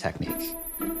design technique.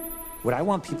 What I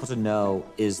want people to know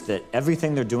is that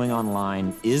everything they're doing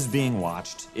online is being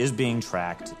watched, is being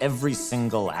tracked. Every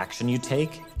single action you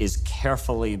take is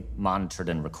carefully monitored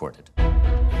and recorded.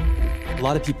 A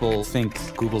lot of people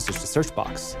think Google's just a search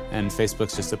box and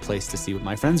Facebook's just a place to see what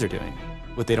my friends are doing.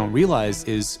 What they don't realize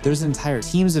is there's entire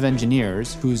teams of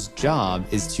engineers whose job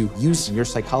is to use your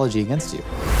psychology against you.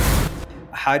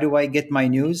 How do I get my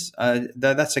news?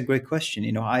 That's a great question.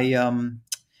 I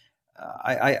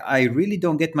really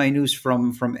don't get my news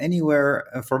from anywhere,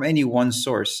 from any one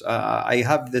source. I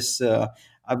have this.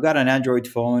 I've got an Android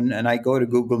phone, and I go to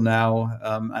Google now,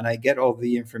 and I get all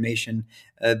the information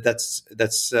that's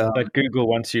That Google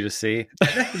wants you to see.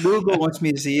 Google wants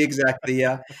me to see exactly.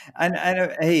 Yeah, and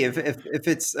hey, if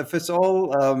it's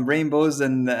all rainbows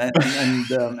and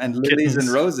lilies and Kittens.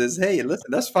 roses, hey,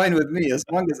 listen, that's fine with me as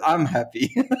long as I'm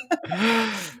happy.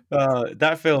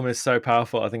 That film is so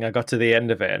powerful. I think I got to the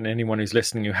end of it, and anyone who's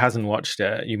listening who hasn't watched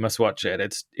it, you must watch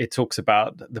it. It talks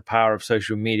about the power of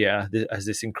social media as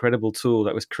this incredible tool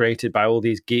that was created by all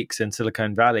these geeks in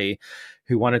Silicon Valley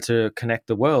who wanted to connect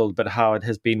the world, but how it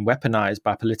has been weaponized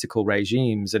by political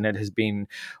regimes, and it has been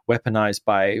weaponized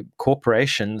by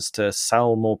corporations to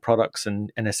sell more products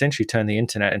and essentially turn the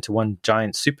internet into one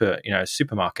giant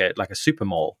supermarket, like a super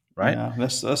mall. Right. Yeah,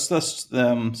 that's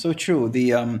so true.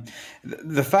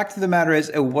 The fact of the matter is,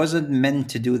 it wasn't meant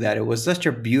to do that. It was such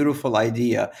a beautiful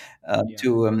idea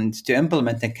to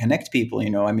implement and connect people.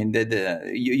 I mean,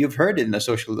 you've heard it in the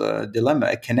social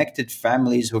dilemma. Connected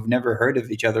families who've never heard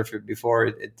of each other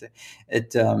before.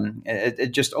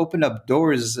 It just opened up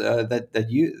doors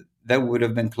that would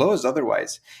have been closed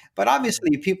otherwise. But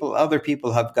obviously, other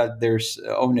people have got their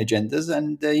own agendas,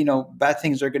 and bad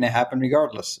things are going to happen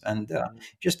regardless. And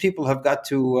just people have got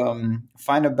to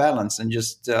find a balance, and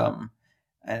just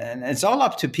and it's all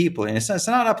up to people. And it's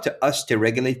not up to us to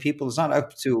regulate people. It's not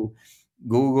up to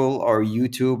Google or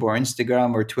YouTube or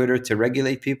Instagram or Twitter to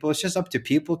regulate people. It's just up to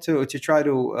people to try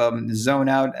to zone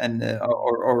out and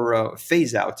or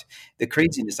phase out the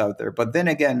craziness out there. But then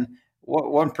again,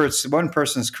 one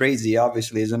person's crazy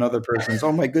obviously is another person's,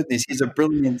 oh my goodness, he's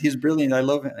brilliant, I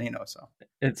love him. So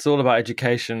it's all about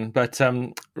education. But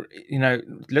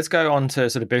let's go on to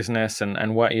sort of business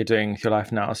and what you're doing with your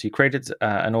life now. So you created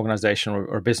an organization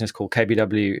or a business called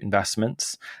KBW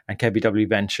Investments and KBW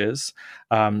Ventures.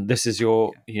 This is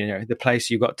your the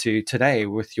place you got to today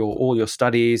with all your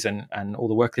studies and all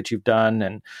the work that you've done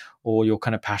and all your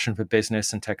kind of passion for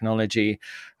business and technology.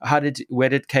 Where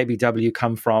did KBW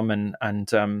come from,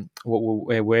 and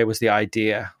where was the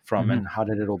idea from, and how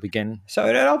did it all begin? So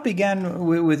it all began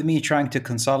with me trying to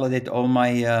consolidate all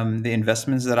my the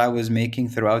investments that I was making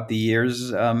throughout the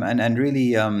years, and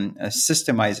really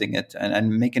systemizing it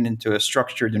and making it into a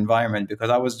structured environment, because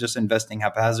I was just investing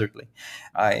haphazardly.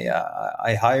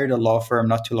 I hired a law firm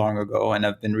not too long ago, and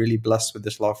I've been really blessed with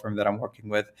this law firm that I'm working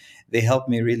with. They helped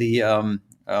me really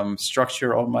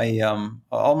structure all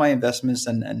my investments,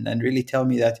 and really tell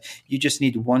me that you just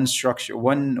need one structure,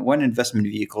 one investment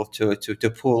vehicle to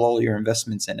pull all your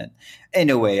investments in it. In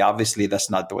a way, obviously, that's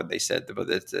not what they said, but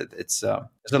it's a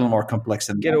little more complex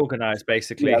than get that. Organized,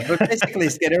 basically. Yeah, but basically,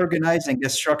 it's get organized and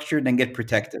get structured and get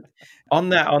protected. On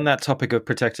that topic of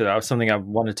protected, that was something I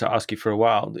wanted to ask you for a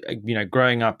while.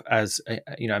 Growing up as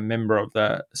a member of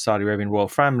the Saudi Arabian royal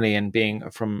family and being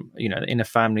from in a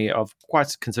family of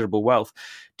quite considerable wealth,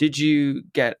 did you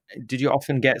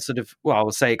often get sort of, well, I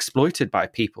will say, exploited by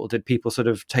people? Did people sort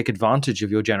of take advantage of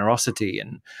your generosity?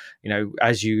 And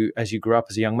as you grew up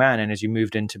as a young man and as you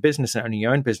moved into business and owning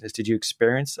your own business, did you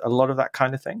experience a lot of that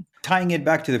kind of thing? Tying it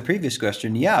back to the previous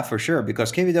question, yeah, for sure,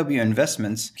 because KBW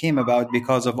Investments came about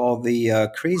because of all the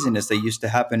craziness that used to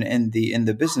happen in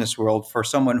the business world for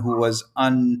someone who was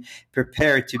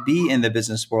unprepared to be in the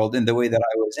business world in the way that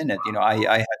I was in it.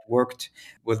 I had worked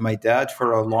with my dad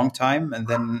for a long time, and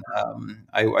then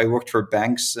I worked for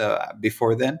banks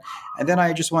before then, and then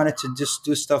I just wanted to just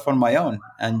do stuff on my own,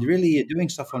 and really doing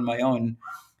stuff on my own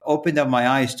opened up my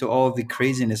eyes to all the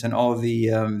craziness and all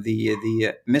the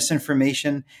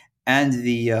misinformation and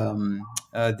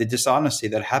the dishonesty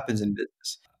that happens in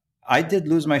business. I did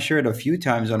lose my shirt a few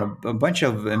times on a bunch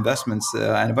of investments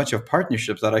and a bunch of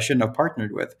partnerships that I shouldn't have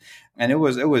partnered with, and it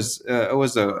was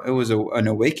an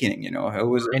awakening. It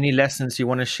was. Any lessons you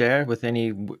want to share with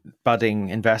any budding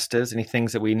investors? Any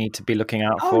things that we need to be looking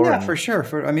out Oh for? yeah, for sure.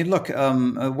 Look,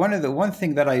 one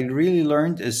thing that I really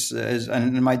learned is,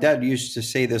 and my dad used to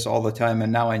say this all the time,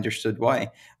 and now I understood why,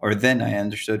 or then I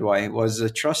understood why,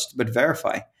 was trust but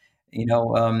verify.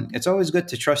 It's always good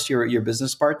to trust your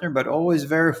business partner, but always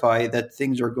verify that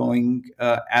things are going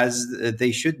as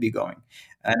they should be going,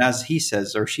 and as he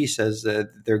says or she says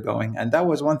they're going. And that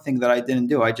was one thing that I didn't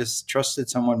do. I just trusted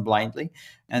someone blindly,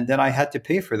 and then I had to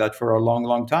pay for that for a long,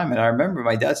 long time. And I remember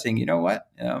my dad saying, "You know what?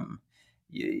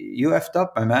 you effed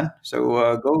up, my man.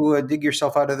 So go dig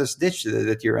yourself out of this ditch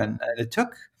that you're in. And it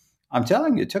took, I'm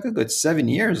telling you, it took a good 7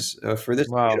 years for this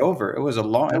to Wow. get over. It was a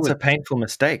long, it That's was, a painful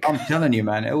mistake. I'm telling you,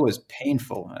 man, it was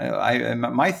painful.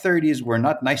 My 30s were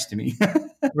not nice to me.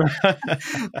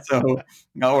 So,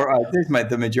 or at least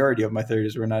the majority of my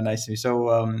 30s were not nice to me.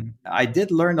 So I did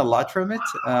learn a lot from it.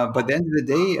 But at the end of the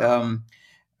day,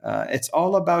 it's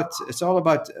all about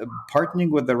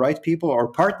partnering with the right people,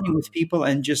 or partnering with people,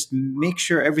 and just make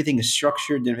sure everything is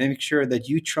structured, and make sure that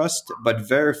you trust but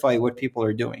verify what people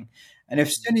are doing. And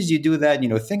as soon as you do that,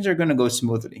 things are going to go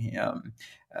smoothly.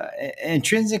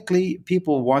 Intrinsically,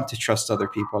 people want to trust other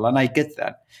people, and I get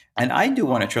that. And I do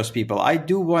want to trust people. I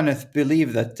do want to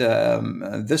believe that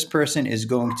this person is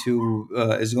going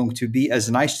to be as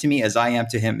nice to me as I am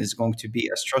to him, is going to be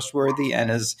as trustworthy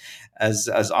and as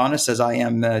honest as I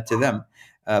am to them.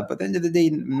 But at the end of the day,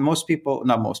 most people,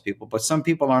 not most people, but some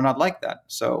people are not like that.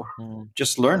 So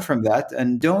just learn from that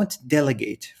and don't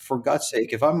delegate. For God's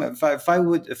sake, if I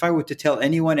were to tell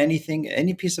anyone anything,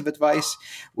 any piece of advice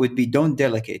would be, don't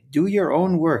delegate. Do your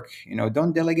own work.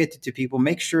 Don't delegate it to people.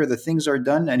 Make sure that things are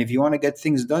done. And if you want to get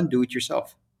things done, do it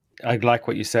yourself. I like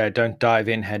what you said. Don't dive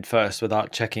in head first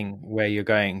without checking where you're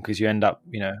going, because you end up,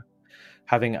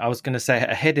 having, I was going to say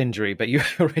a head injury, but you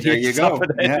already There you go.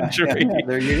 suffered a head injury. Yeah,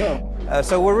 there you go.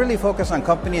 So we're really focused on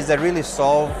companies that really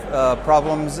solve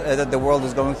problems that the world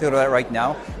is going through right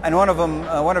now. And one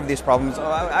of these problems,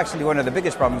 actually one of the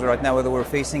biggest problems right now that we're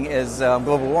facing, is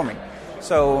global warming.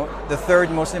 So the third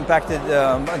most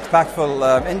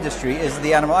impactful industry is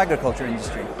the animal agriculture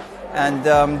industry. And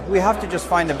we have to just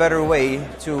find a better way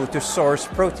to source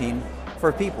protein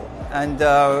for people. And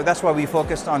that's why we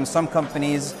focused on some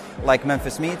companies like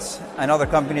Memphis Meats, and other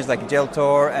companies like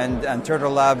Geltor and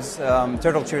Turtle Labs,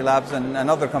 Turtle Tree Labs, and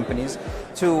other companies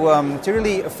to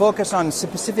really focus on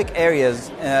specific areas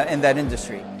in that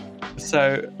industry.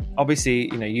 So obviously,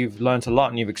 you've learned a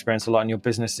lot and you've experienced a lot, and your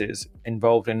businesses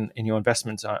involved in your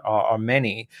investments are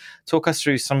many. Talk us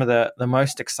through some of the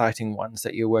most exciting ones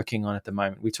that you're working on at the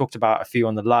moment. We talked about a few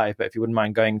on the live, but if you wouldn't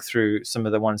mind going through some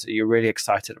of the ones that you're really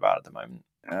excited about at the moment.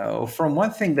 From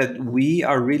one thing that we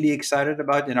are really excited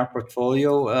about in our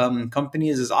portfolio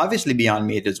companies is obviously Beyond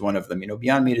Meat is one of them.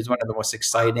 Beyond Meat is one of the most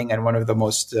exciting and one of the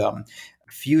most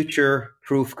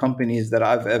future-proof companies that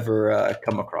I've ever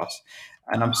come across.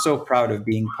 And I'm so proud of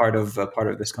being part of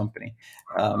this company.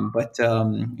 But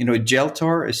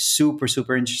Geltor is super,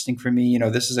 super interesting for me.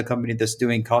 This is a company that's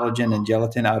doing collagen and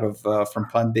gelatin out of from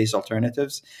plant-based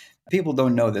alternatives. People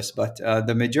don't know this, but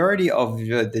the majority of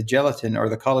the gelatin or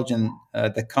the collagen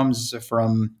that comes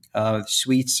from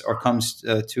sweets or comes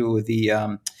to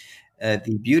the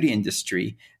beauty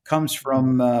industry comes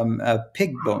from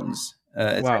pig bones.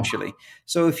 Essentially. Wow.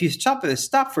 So if you stop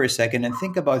for a second and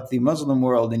think about the Muslim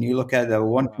world, and you look at a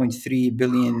 1.3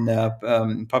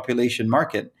 billion population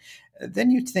market,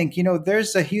 then you'd think,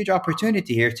 there's a huge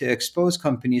opportunity here to expose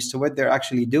companies to what they're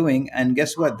actually doing. And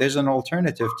guess what? There's an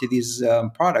alternative to these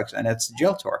products, and it's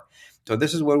Geltor. So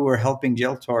this is where we're helping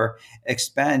Geltor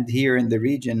expand here in the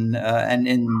region and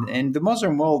in the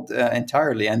Muslim world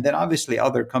entirely. And then obviously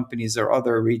other companies or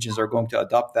other regions are going to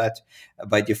adopt that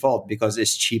by default because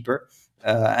it's cheaper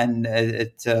and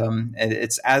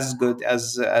it's as good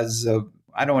as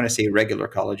I don't want to say regular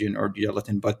collagen or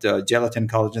gelatin, but gelatin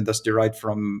collagen that's derived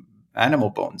from animal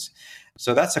bones.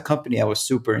 So that's a company I was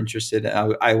super interested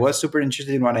in. I was super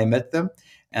interested in when I met them,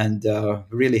 and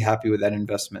really happy with that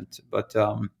investment. But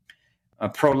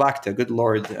Prolacta, good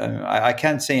Lord. I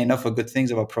can't say enough of good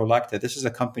things about Prolacta. This is a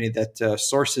company that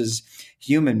sources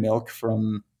human milk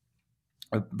from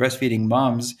breastfeeding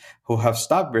moms who have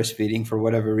stopped breastfeeding for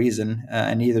whatever reason,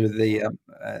 and either they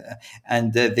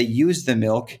use the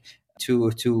milk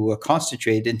to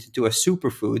concentrate into a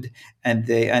superfood, and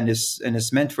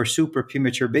it's meant for super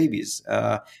premature babies.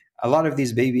 A lot of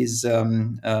these babies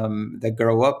that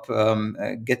grow up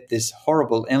get this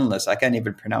horrible illness. I can't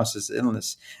even pronounce this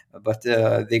illness, but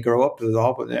they grow up with a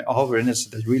horrible illness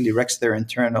that really wrecks their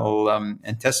internal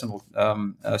intestinal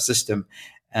system.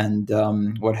 And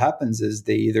what happens is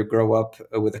they either grow up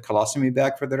with a colostomy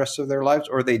bag for the rest of their lives,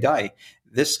 or they die.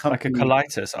 This company, like a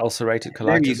colitis, ulcerated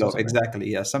colitis. There you go. Exactly.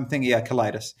 Yeah.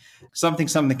 Colitis. Something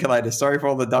colitis. Sorry for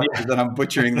all the doctors that I'm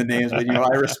butchering the names, but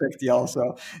I respect y'all.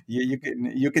 So you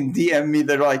can DM me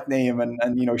the right name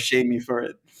and shame me for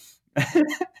it.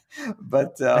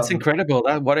 But that's incredible.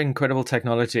 What incredible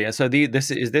technology! And so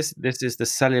this is the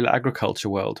cellular agriculture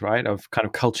world, right? Of kind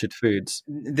of cultured foods.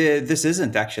 This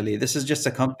isn't actually. This is just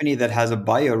a company that has a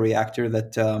bioreactor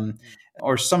that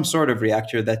or some sort of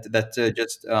reactor that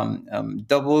just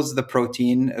doubles the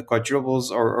protein,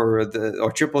 quadruples or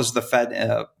triples the fat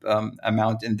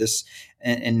amount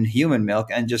in human milk,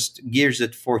 and just gears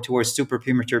it towards super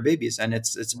premature babies. And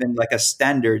it's been like a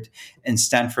standard in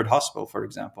Stanford Hospital, for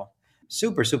example.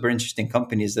 Super interesting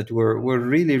companies that we're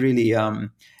really really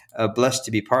blessed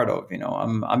to be part of.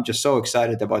 I'm just so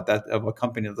excited about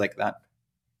companies like that.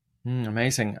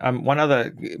 Amazing. One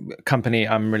other company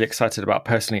I'm really excited about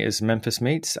personally is Memphis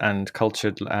Meats and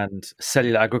cultured and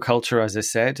cellular agriculture. As I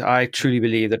said, I truly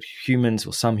believe that humans,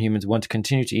 or some humans, want to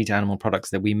continue to eat animal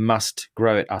products, that we must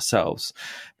grow it ourselves.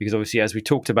 Because obviously, as we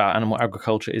talked about, animal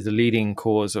agriculture is the leading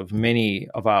cause of many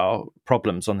of our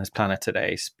problems on this planet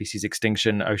today: species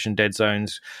extinction, ocean dead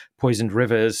zones, poisoned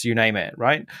rivers, you name it,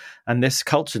 right? And this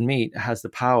cultured meat has the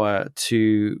power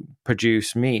to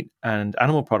produce meat and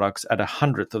animal products at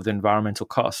 100th of the environmental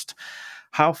cost.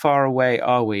 How far away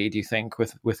are we, do you think,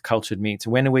 with cultured meats?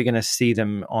 When are we going to see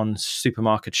them on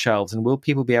supermarket shelves, and will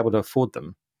people be able to afford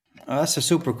them? That's a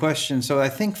super question. So I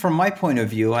think from my point of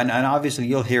view, and obviously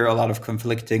you'll hear a lot of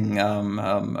conflicting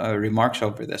remarks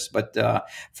over this, but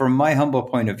from my humble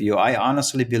point of view, I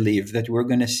honestly believe that we're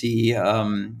going to see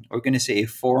a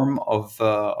form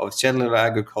of cellular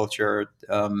agriculture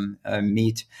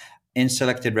meat in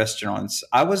selected restaurants.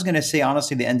 I was going to say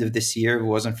honestly the end of this year if it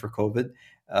wasn't for COVID.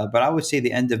 But I would say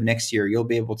the end of next year, you'll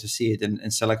be able to see it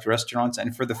in select restaurants.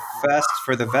 And for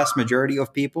the vast majority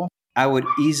of people, I would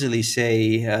easily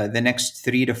say the next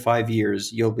 3 to 5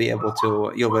 years, you'll be able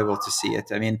to see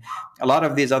it. I mean, a lot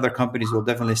of these other companies will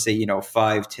definitely say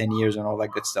 5, 10 years and all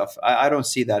that good stuff. I don't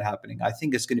see that happening. I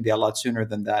think it's going to be a lot sooner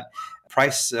than that.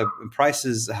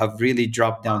 Prices have really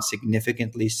dropped down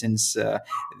significantly since the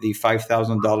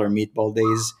 $5,000 meatball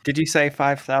days. Did you say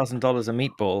 $5,000 a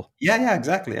meatball? Yeah,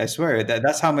 exactly. I swear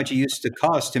that's how much it used to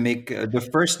cost to make the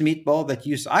first meatball that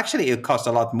used. Actually, it cost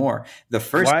a lot more. The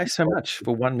first Why so much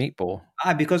for one meatball?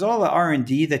 Because all the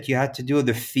R&D that you had to do,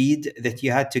 the feed that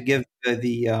you had to give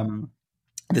the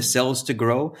cells to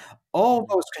grow, all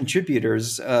those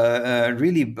contributors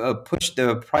really pushed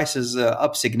the prices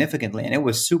up significantly, and it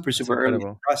was super early in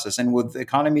the process. And with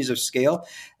economies of scale,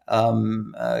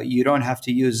 you don't have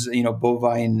to use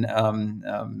bovine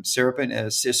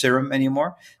serum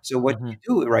anymore. So what you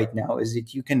do right now is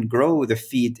that you can grow the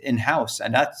feed in house,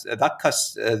 and that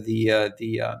cuts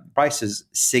the prices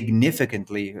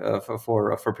significantly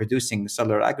for producing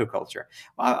cellular agriculture.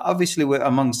 Obviously,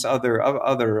 amongst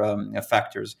other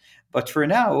factors. But for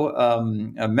now,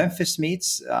 Memphis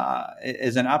Meats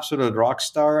is an absolute rock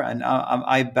star, and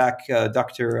I back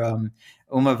Dr.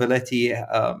 Uma Valetti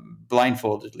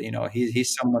blindfoldedly.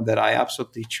 He's someone that I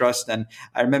absolutely trust, and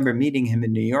I remember meeting him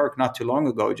in New York not too long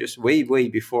ago, just way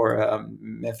before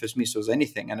Memphis Meats was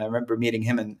anything. And I remember meeting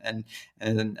him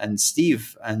and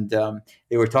Steve, and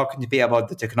they were talking to me about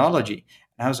the technology.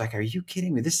 And I was like, "Are you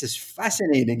kidding me? This is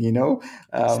fascinating!"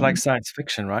 It's like science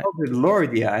fiction, right? Oh, good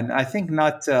Lord, yeah. And I think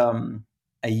not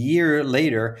a year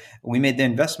later, we made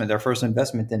our first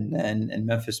investment in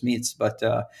Memphis Meats. But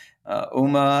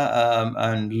Uma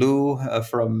and Lou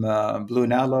from Blue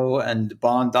Nalo, and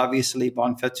Bond, obviously,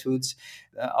 Bond Pet Foods.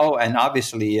 And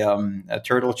obviously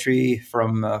Turtle Tree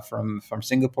from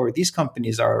Singapore. These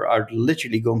companies are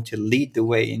literally going to lead the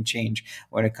way in change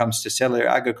when it comes to cellular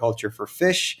agriculture for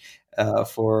fish,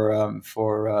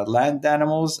 for land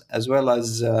animals, as well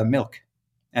as milk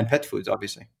and pet foods,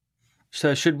 obviously.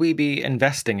 So should we be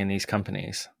investing in these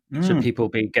companies? Should people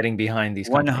be getting behind these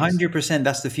companies? 100%.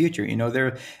 That's the future. You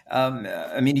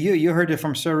heard it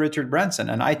from Sir Richard Branson,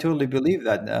 and I totally believe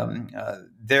that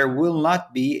there will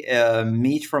not be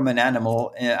meat from an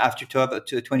animal after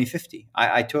 2050.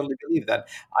 I totally believe that.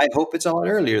 I hope it's a lot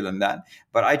earlier than that,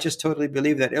 but I just totally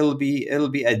believe that it'll be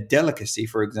a delicacy,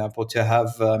 for example, to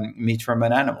have meat from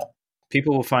an animal.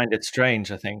 People will find it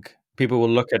strange, I think. People will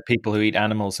look at people who eat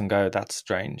animals and go, "That's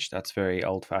strange. That's very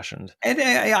old-fashioned." And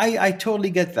I totally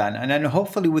get that, and then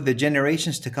hopefully with the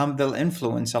generations to come, they'll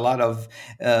influence a lot of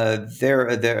the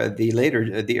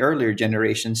earlier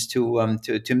generations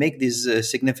to make these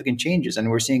significant changes. And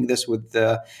we're seeing this with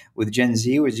Gen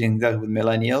Z, we're seeing that with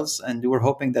millennials, and we're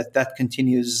hoping that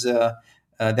continues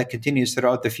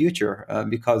throughout the future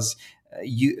because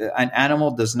an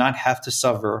animal does not have to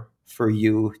suffer for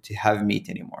you to have meat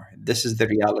anymore. This is the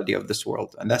reality of this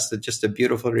world, and that's just a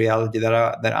beautiful reality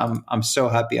that I'm so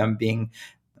happy I'm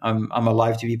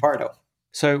alive to be part of.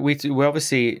 So we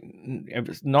obviously,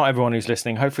 not everyone who's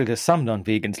listening. Hopefully, there's some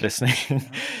non-vegans listening.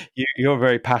 You're a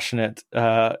very passionate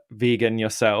vegan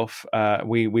yourself.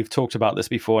 We've talked about this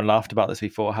before and laughed about this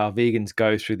before. How vegans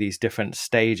go through these different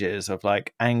stages of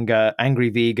like angry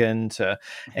vegan to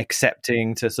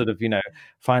accepting to sort of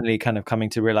finally kind of coming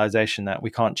to realization that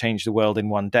we can't change the world in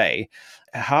one day.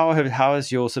 How has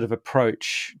your sort of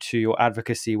approach to your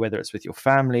advocacy, whether it's with your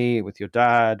family, with your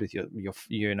dad, with your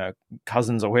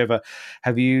cousins or whoever,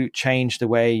 have you changed the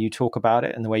way you talk about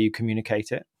it and the way you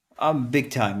communicate it?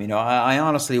 Big time. I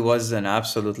honestly was an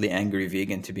absolutely angry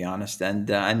vegan, to be honest, and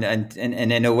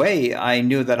in a way, I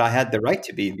knew that I had the right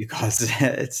to be because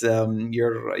it's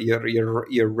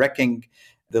you're wrecking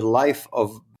the life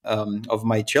of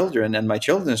my children and my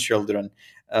children's children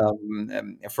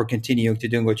for continuing to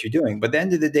doing what you're doing. But at the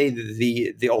end of the day,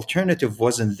 the alternative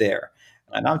wasn't there.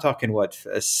 And I'm talking what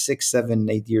 6, 7,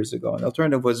 8 years ago. And the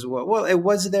alternative was well, it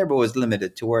was there, but was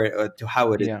limited to where to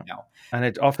how it is Yeah. now. And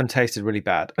it often tasted really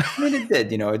bad. I mean, it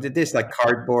did. It tastes like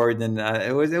cardboard, and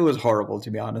it was horrible,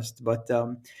 to be honest. But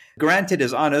granted,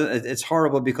 it's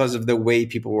horrible because of the way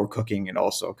people were cooking it,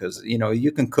 also because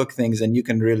you can cook things and you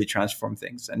can really transform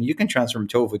things, and you can transform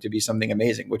tofu to be something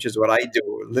amazing, which is what I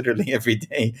do literally every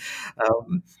day.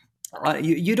 Um,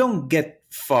 you don't get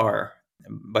far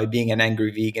by being an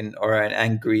angry vegan or an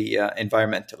angry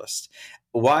environmentalist.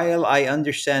 While I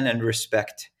understand and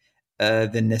respect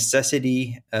the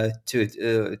necessity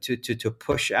to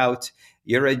push out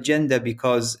your agenda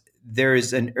because there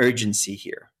is an urgency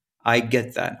here. I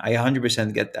get that. I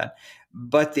 100% get that.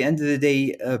 But at the end of the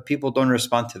day, people don't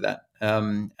respond to that.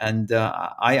 And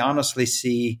I honestly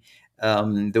see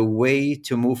the way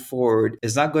to move forward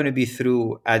is not going to be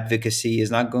through advocacy,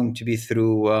 is not going to be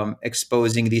through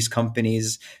exposing these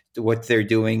companies to what they're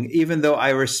doing, even though I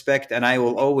respect and I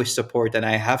will always support, and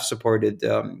I have supported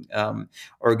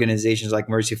organizations like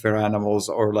Mercy for Animals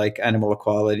or like Animal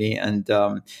Equality and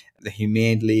the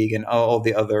Humane League and all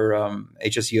the other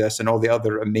HSUS and all the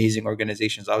other amazing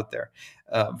organizations out there.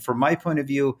 From my point of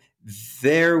view,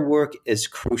 their work is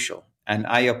crucial. And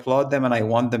I applaud them and I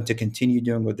want them to continue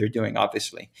doing what they're doing,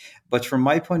 obviously. But from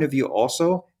my point of view,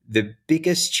 also, the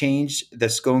biggest change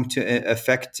that's going to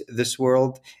affect this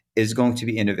world is going to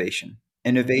be innovation.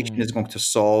 Innovation is going to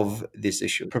solve this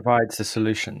issue. Provides the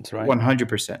solutions, right?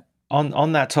 100%.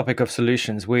 On that topic of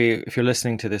solutions, if you're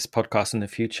listening to this podcast in the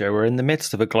future, we're in the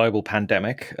midst of a global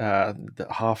pandemic.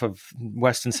 Half of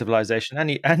Western civilization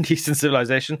and Eastern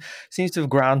civilization seems to have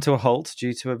ground to a halt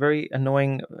due to a very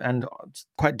annoying and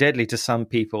quite deadly to some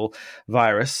people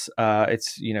virus.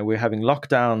 We're having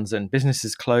lockdowns and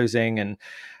businesses closing and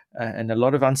a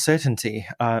lot of uncertainty.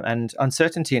 And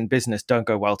uncertainty and business don't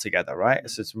go well together, right?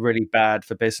 So it's really bad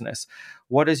for business.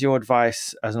 What is your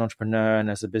advice as an entrepreneur and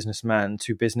as a businessman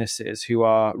to businesses who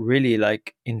are really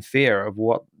like in fear of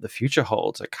what the future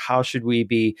holds? Like, how should we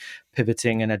be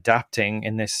pivoting and adapting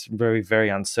in this very, very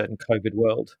uncertain COVID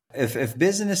world? If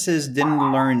businesses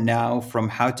didn't learn now from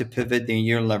how to pivot, then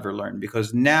you'll never learn,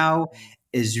 because now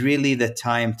is really the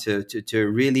time to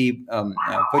really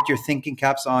put your thinking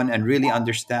caps on and really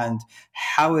understand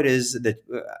how it is that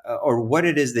or what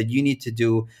it is that you need to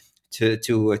do to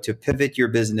pivot your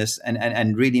business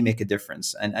and really make a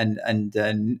difference.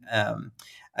 Again,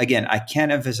 I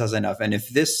can't emphasize enough. And if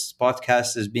this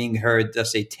podcast is being heard,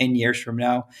 let's say 10 years from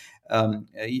now,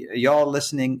 y'all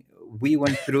listening, we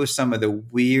went through some of the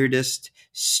weirdest,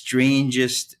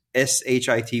 strangest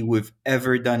SHIT we've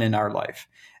ever done in our life.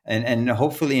 And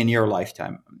hopefully in your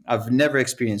lifetime. I've never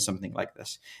experienced something like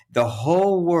this. The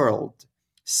whole world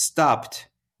stopped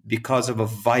because of a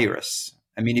virus.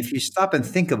 I mean, if you stop and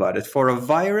think about it, for a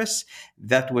virus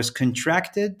that was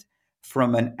contracted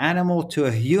from an animal to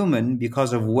a human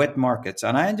because of wet markets.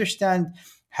 And I understand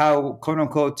how, quote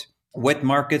unquote, wet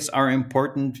markets are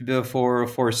important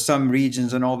for some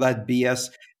regions and all that BS.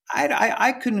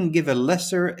 I couldn't give a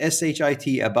lesser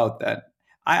SHIT about that.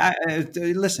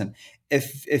 Listen,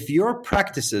 if your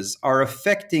practices are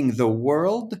affecting the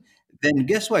world, then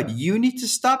guess what? You need to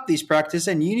stop these practices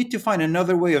and you need to find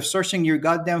another way of sourcing your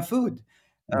goddamn food.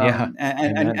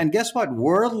 And guess what?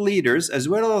 World leaders, as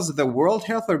well as the World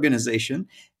Health Organization,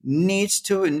 needs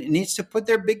to put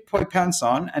their big boy pants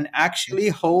on and actually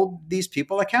hold these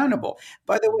people accountable.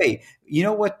 By the way, you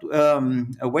know what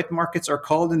wet markets are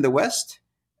called in the West?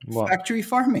 What? Factory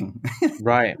farming.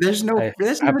 Right. There's no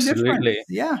absolutely. difference.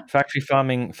 Yeah.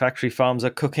 Factory farms are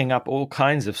cooking up all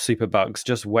kinds of superbugs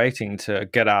just waiting to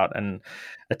get out and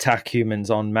attack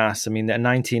humans en masse. I mean, the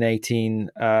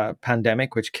 1918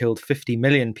 pandemic, which killed 50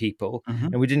 million people,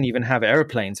 and we didn't even have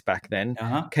airplanes back then,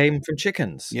 came from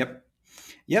chickens. Yep.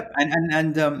 Yep,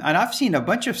 and I've seen a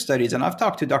bunch of studies, and I've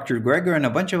talked to Dr. Greger and a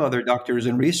bunch of other doctors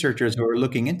and researchers who are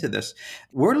looking into this.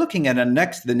 We're looking at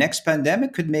the next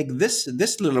pandemic could make this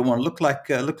little one A walk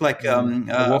in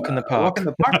the a walk in park.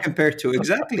 the park compared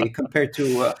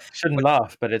to Shouldn't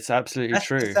laugh, but it's absolutely that's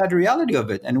the true. sad reality of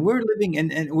it, and we're living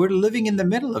in the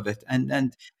middle of it,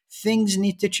 and things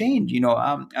need to change.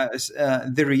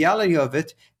 The reality of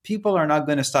it, people are not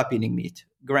going to stop eating meat.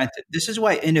 Granted, this is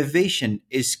why innovation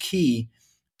is key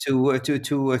to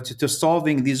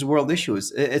solving these world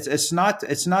issues. It's not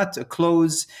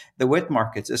close the wet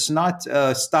markets. It's not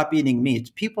stop eating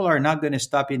meat. People are not going to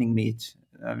stop eating meat.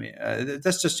 I mean,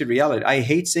 that's just the reality. I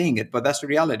hate saying it, but that's the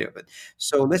reality of it.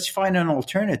 So let's find an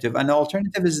alternative. And the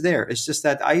alternative is there. It's just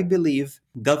that I believe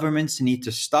governments need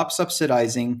to stop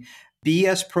subsidizing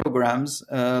BS programs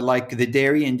like the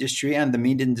dairy industry and the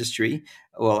meat industry.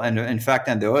 Well, and in fact,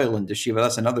 and the oil industry, but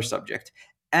that's another subject.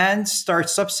 And start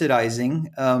subsidizing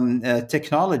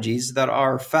technologies that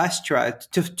are fast track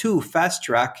to fast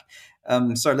track.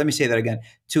 Sorry, let me say that again.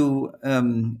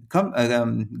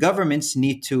 Governments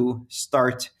need to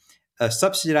start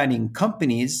subsidizing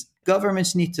companies.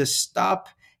 Governments need to stop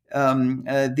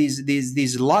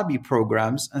these lobby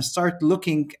programs and start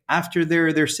looking after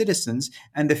their citizens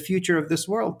and the future of this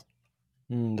world.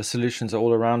 The solutions are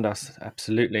all around us,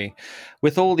 absolutely.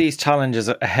 With all these challenges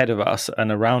ahead of us and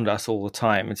around us all the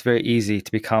time, it's very easy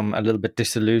to become a little bit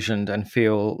disillusioned and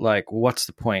feel like, what's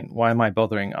the point? Why am I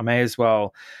bothering? I may as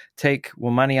well take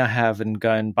what money I have and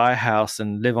go and buy a house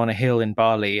and live on a hill in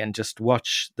Bali and just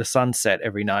watch the sunset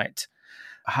every night.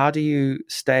 How do you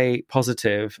stay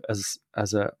positive as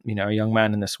a a young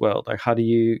man in this world? Like, how do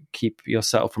you keep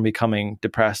yourself from becoming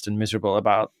depressed and miserable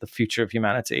about the future of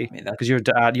humanity? I mean, Because you're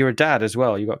a dad as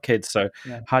well. You've got kids, so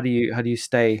yeah. how do you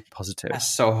stay positive?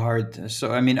 That's so hard.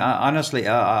 So, I mean, honestly,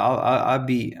 I'll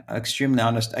be extremely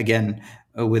honest again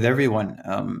with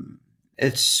everyone.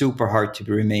 It's super hard to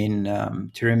remain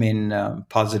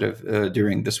positive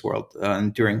during this world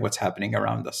and during what's happening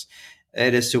around us.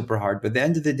 It is super hard. But at the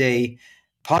end of the day,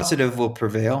 positive will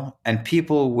prevail, and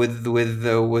people with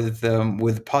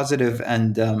positive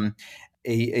and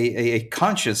a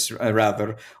conscience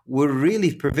rather will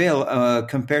really prevail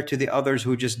compared to the others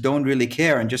who just don't really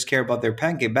care and just care about their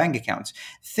bank accounts.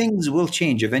 Things will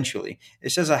change eventually.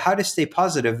 It says how to stay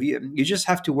positive. You just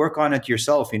have to work on it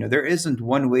yourself. There isn't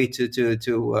one way to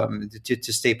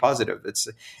stay positive. It's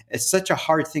such a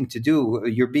hard thing to do.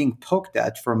 You're being poked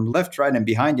at from left, right, and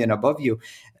behind you and above you.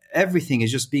 Everything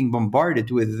is just being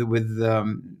bombarded with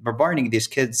bombarding these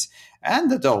kids and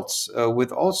adults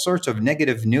with all sorts of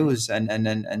negative news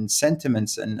and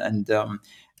sentiments and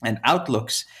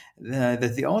outlooks.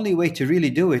 That the only way to really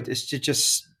do it is to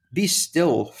just be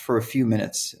still for a few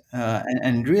minutes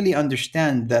and really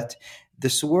understand that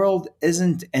this world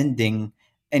isn't ending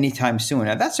anytime soon.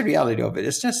 And that's the reality of it.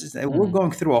 It's just we're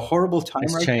going through a horrible time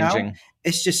It's right changing. now.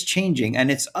 It's just changing, and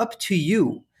it's up to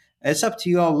you. It's up to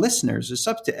you all listeners. It's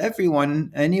up to everyone,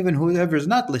 and even whoever's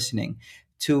not listening,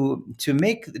 to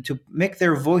make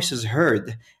their voices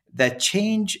heard. That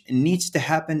change needs to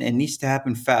happen and needs to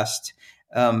happen fast.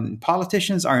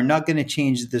 Politicians are not going to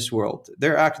change this world.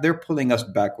 They're pulling us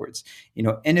backwards.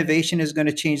 Innovation is going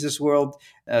to change this world.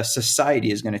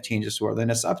 Society is going to change this world, and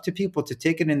it's up to people to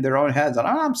take it in their own hands. And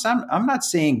I'm not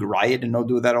saying riot and don't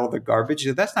do that all the garbage.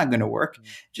 That's not going to work.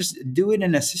 Just do it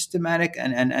in a systematic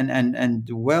and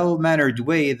well mannered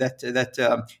way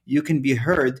that you can be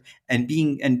heard and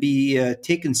be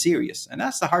taken serious. And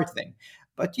that's the hard thing.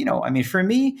 But I mean, for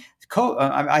me,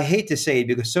 I hate to say it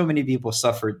because so many people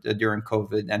suffered during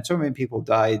COVID and so many people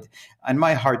died, and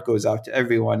my heart goes out to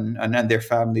everyone and their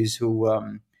families who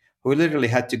literally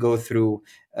had to go through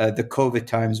the COVID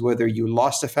times, whether you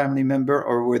lost a family member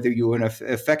or whether you were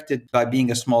affected by being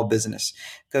a small business,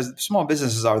 because small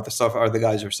businesses are the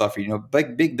guys who are suffering.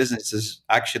 Big businesses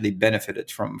actually benefited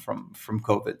from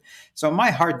COVID, so my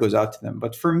heart goes out to them.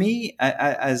 But for me,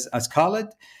 as Khaled,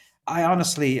 I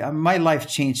honestly, my life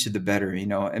changed to the better,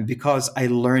 and because I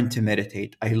learned to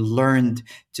meditate, I learned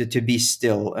to be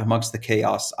still amongst the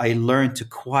chaos. I learned to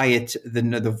quiet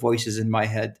the voices in my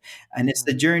head, and it's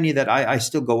the journey that I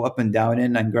still go up and down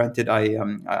in. And granted,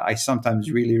 I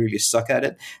sometimes really really suck at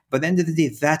it, but at the end of the day,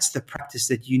 that's the practice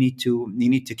that you need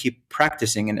to keep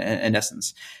practicing. In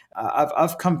essence,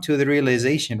 I've come to the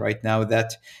realization right now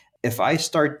that if I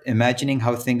start imagining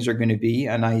how things are going to be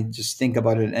and I just think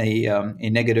about a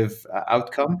negative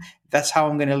outcome, that's how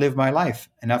I'm going to live my life.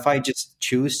 And if I just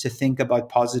choose to think about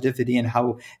positivity and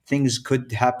how things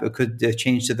could happen, could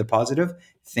change to the positive,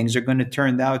 things are going to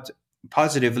turn out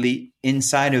positively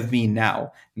inside of me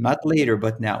now, not later,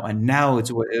 but now. And now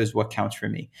is what counts for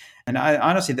me. And I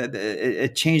honestly, that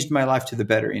it changed my life to the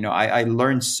better. I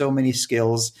learned so many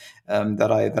skills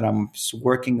that I'm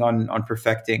working on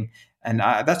perfecting, and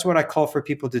that's what I call for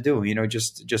people to do.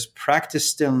 Just practice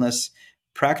stillness,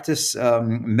 practice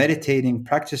meditating,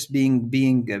 practice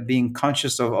being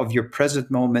conscious of your present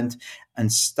moment,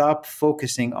 and stop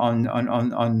focusing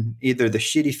on either the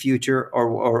shitty future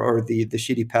or the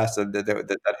shitty past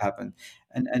that happened,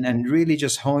 and really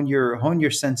just hone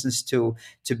your senses to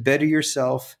better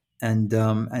yourself. And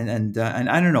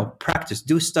I don't know, practice,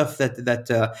 do stuff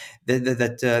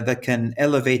that can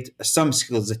elevate some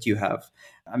skills that you have.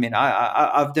 I mean,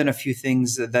 I've done a few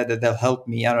things that help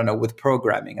me. I don't know, with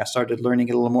programming. I started learning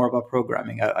a little more about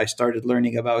programming. I started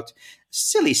learning about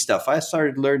silly stuff. I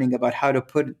started learning about how to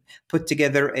put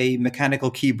together a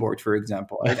mechanical keyboard, for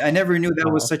example. I never knew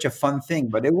that was Wow. such a fun thing,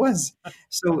 but it was.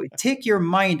 So take your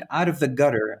mind out of the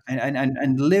gutter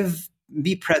and live,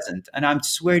 be present. And I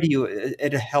swear to you,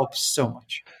 it helps so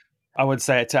much. I would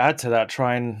say, to add to that,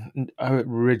 try and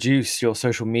reduce your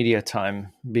social media time,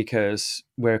 because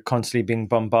we're constantly being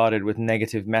bombarded with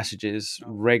negative messages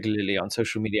regularly on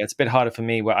social media. It's a bit harder for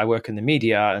me where I work in the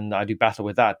media and I do battle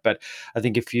with that. But I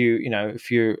think if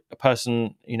you're a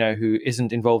person, who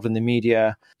isn't involved in the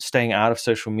media, staying out of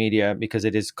social media, because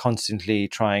it is constantly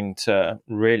trying to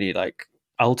really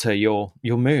alter your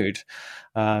mood.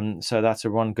 So that's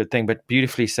one good thing, but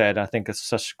beautifully said. I think it's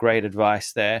such great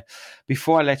advice there.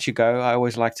 Before I let you go, I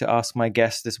always like to ask my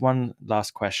guests this one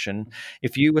last question.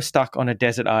 If you were stuck on a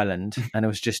desert island and it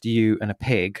was just you and a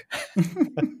pig,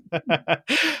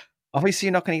 obviously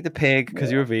you're not going to eat the pig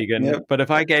because you're a vegan, Yep. but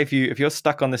if you're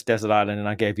stuck on this desert island and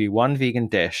I gave you one vegan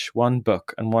dish, one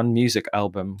book, and one music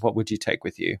album, what would you take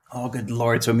with you? Oh, good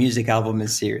Lord. So music album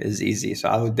is easy. So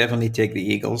I would definitely take the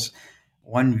Eagles.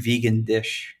 One vegan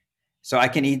dish. So I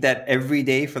can eat that every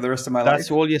day for the rest of my life.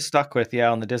 That's all you're stuck with, yeah,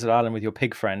 on the desert island with your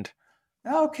pig friend.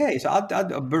 Okay, so I'll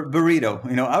a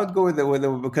burrito. I would go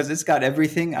with because it's got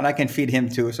everything, and I can feed him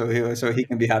too, so he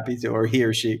can be happy too, or he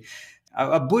or she.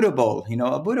 A Buddha bowl.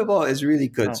 A Buddha bowl is really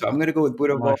good. Oh, So I'm gonna go with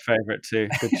Buddha my bowl. favorite too.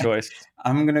 Good choice.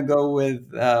 I'm gonna go with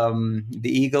the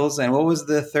Eagles. And what was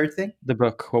the third thing? The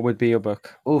book. What would be your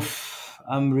book? Oof,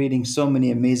 I'm reading so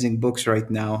many amazing books right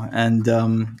now, and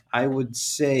I would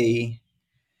say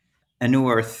A New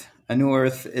Earth. A New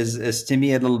Earth is to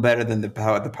me a little better than the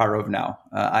Power of Now.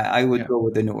 I would Yeah. go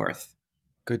with A New Earth.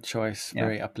 Good choice. Yeah.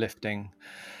 Very uplifting.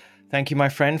 Thank you, my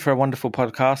friend, for a wonderful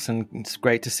podcast. And it's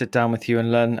great to sit down with you and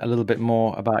learn a little bit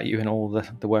more about you and all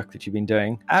the work that you've been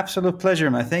doing. Absolute pleasure,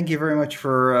 man. Thank you very much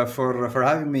for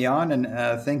having me on, and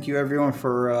thank you everyone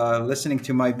for listening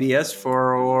to my BS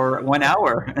for 1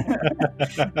 hour.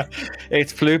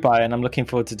 It flew by, and I'm looking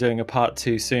forward to doing a part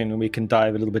 2 soon, and we can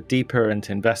dive a little bit deeper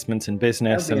into investments and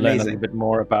business That'd and be learn a amazing. little bit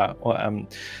more about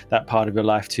that part of your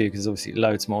life too, because there's obviously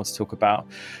loads more to talk about.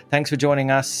 Thanks for joining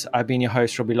us. I've been your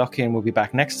host, Robbie Lockie, and we'll be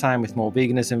back next time with more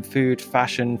veganism, food,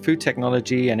 fashion, food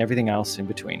technology, and everything else in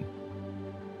between.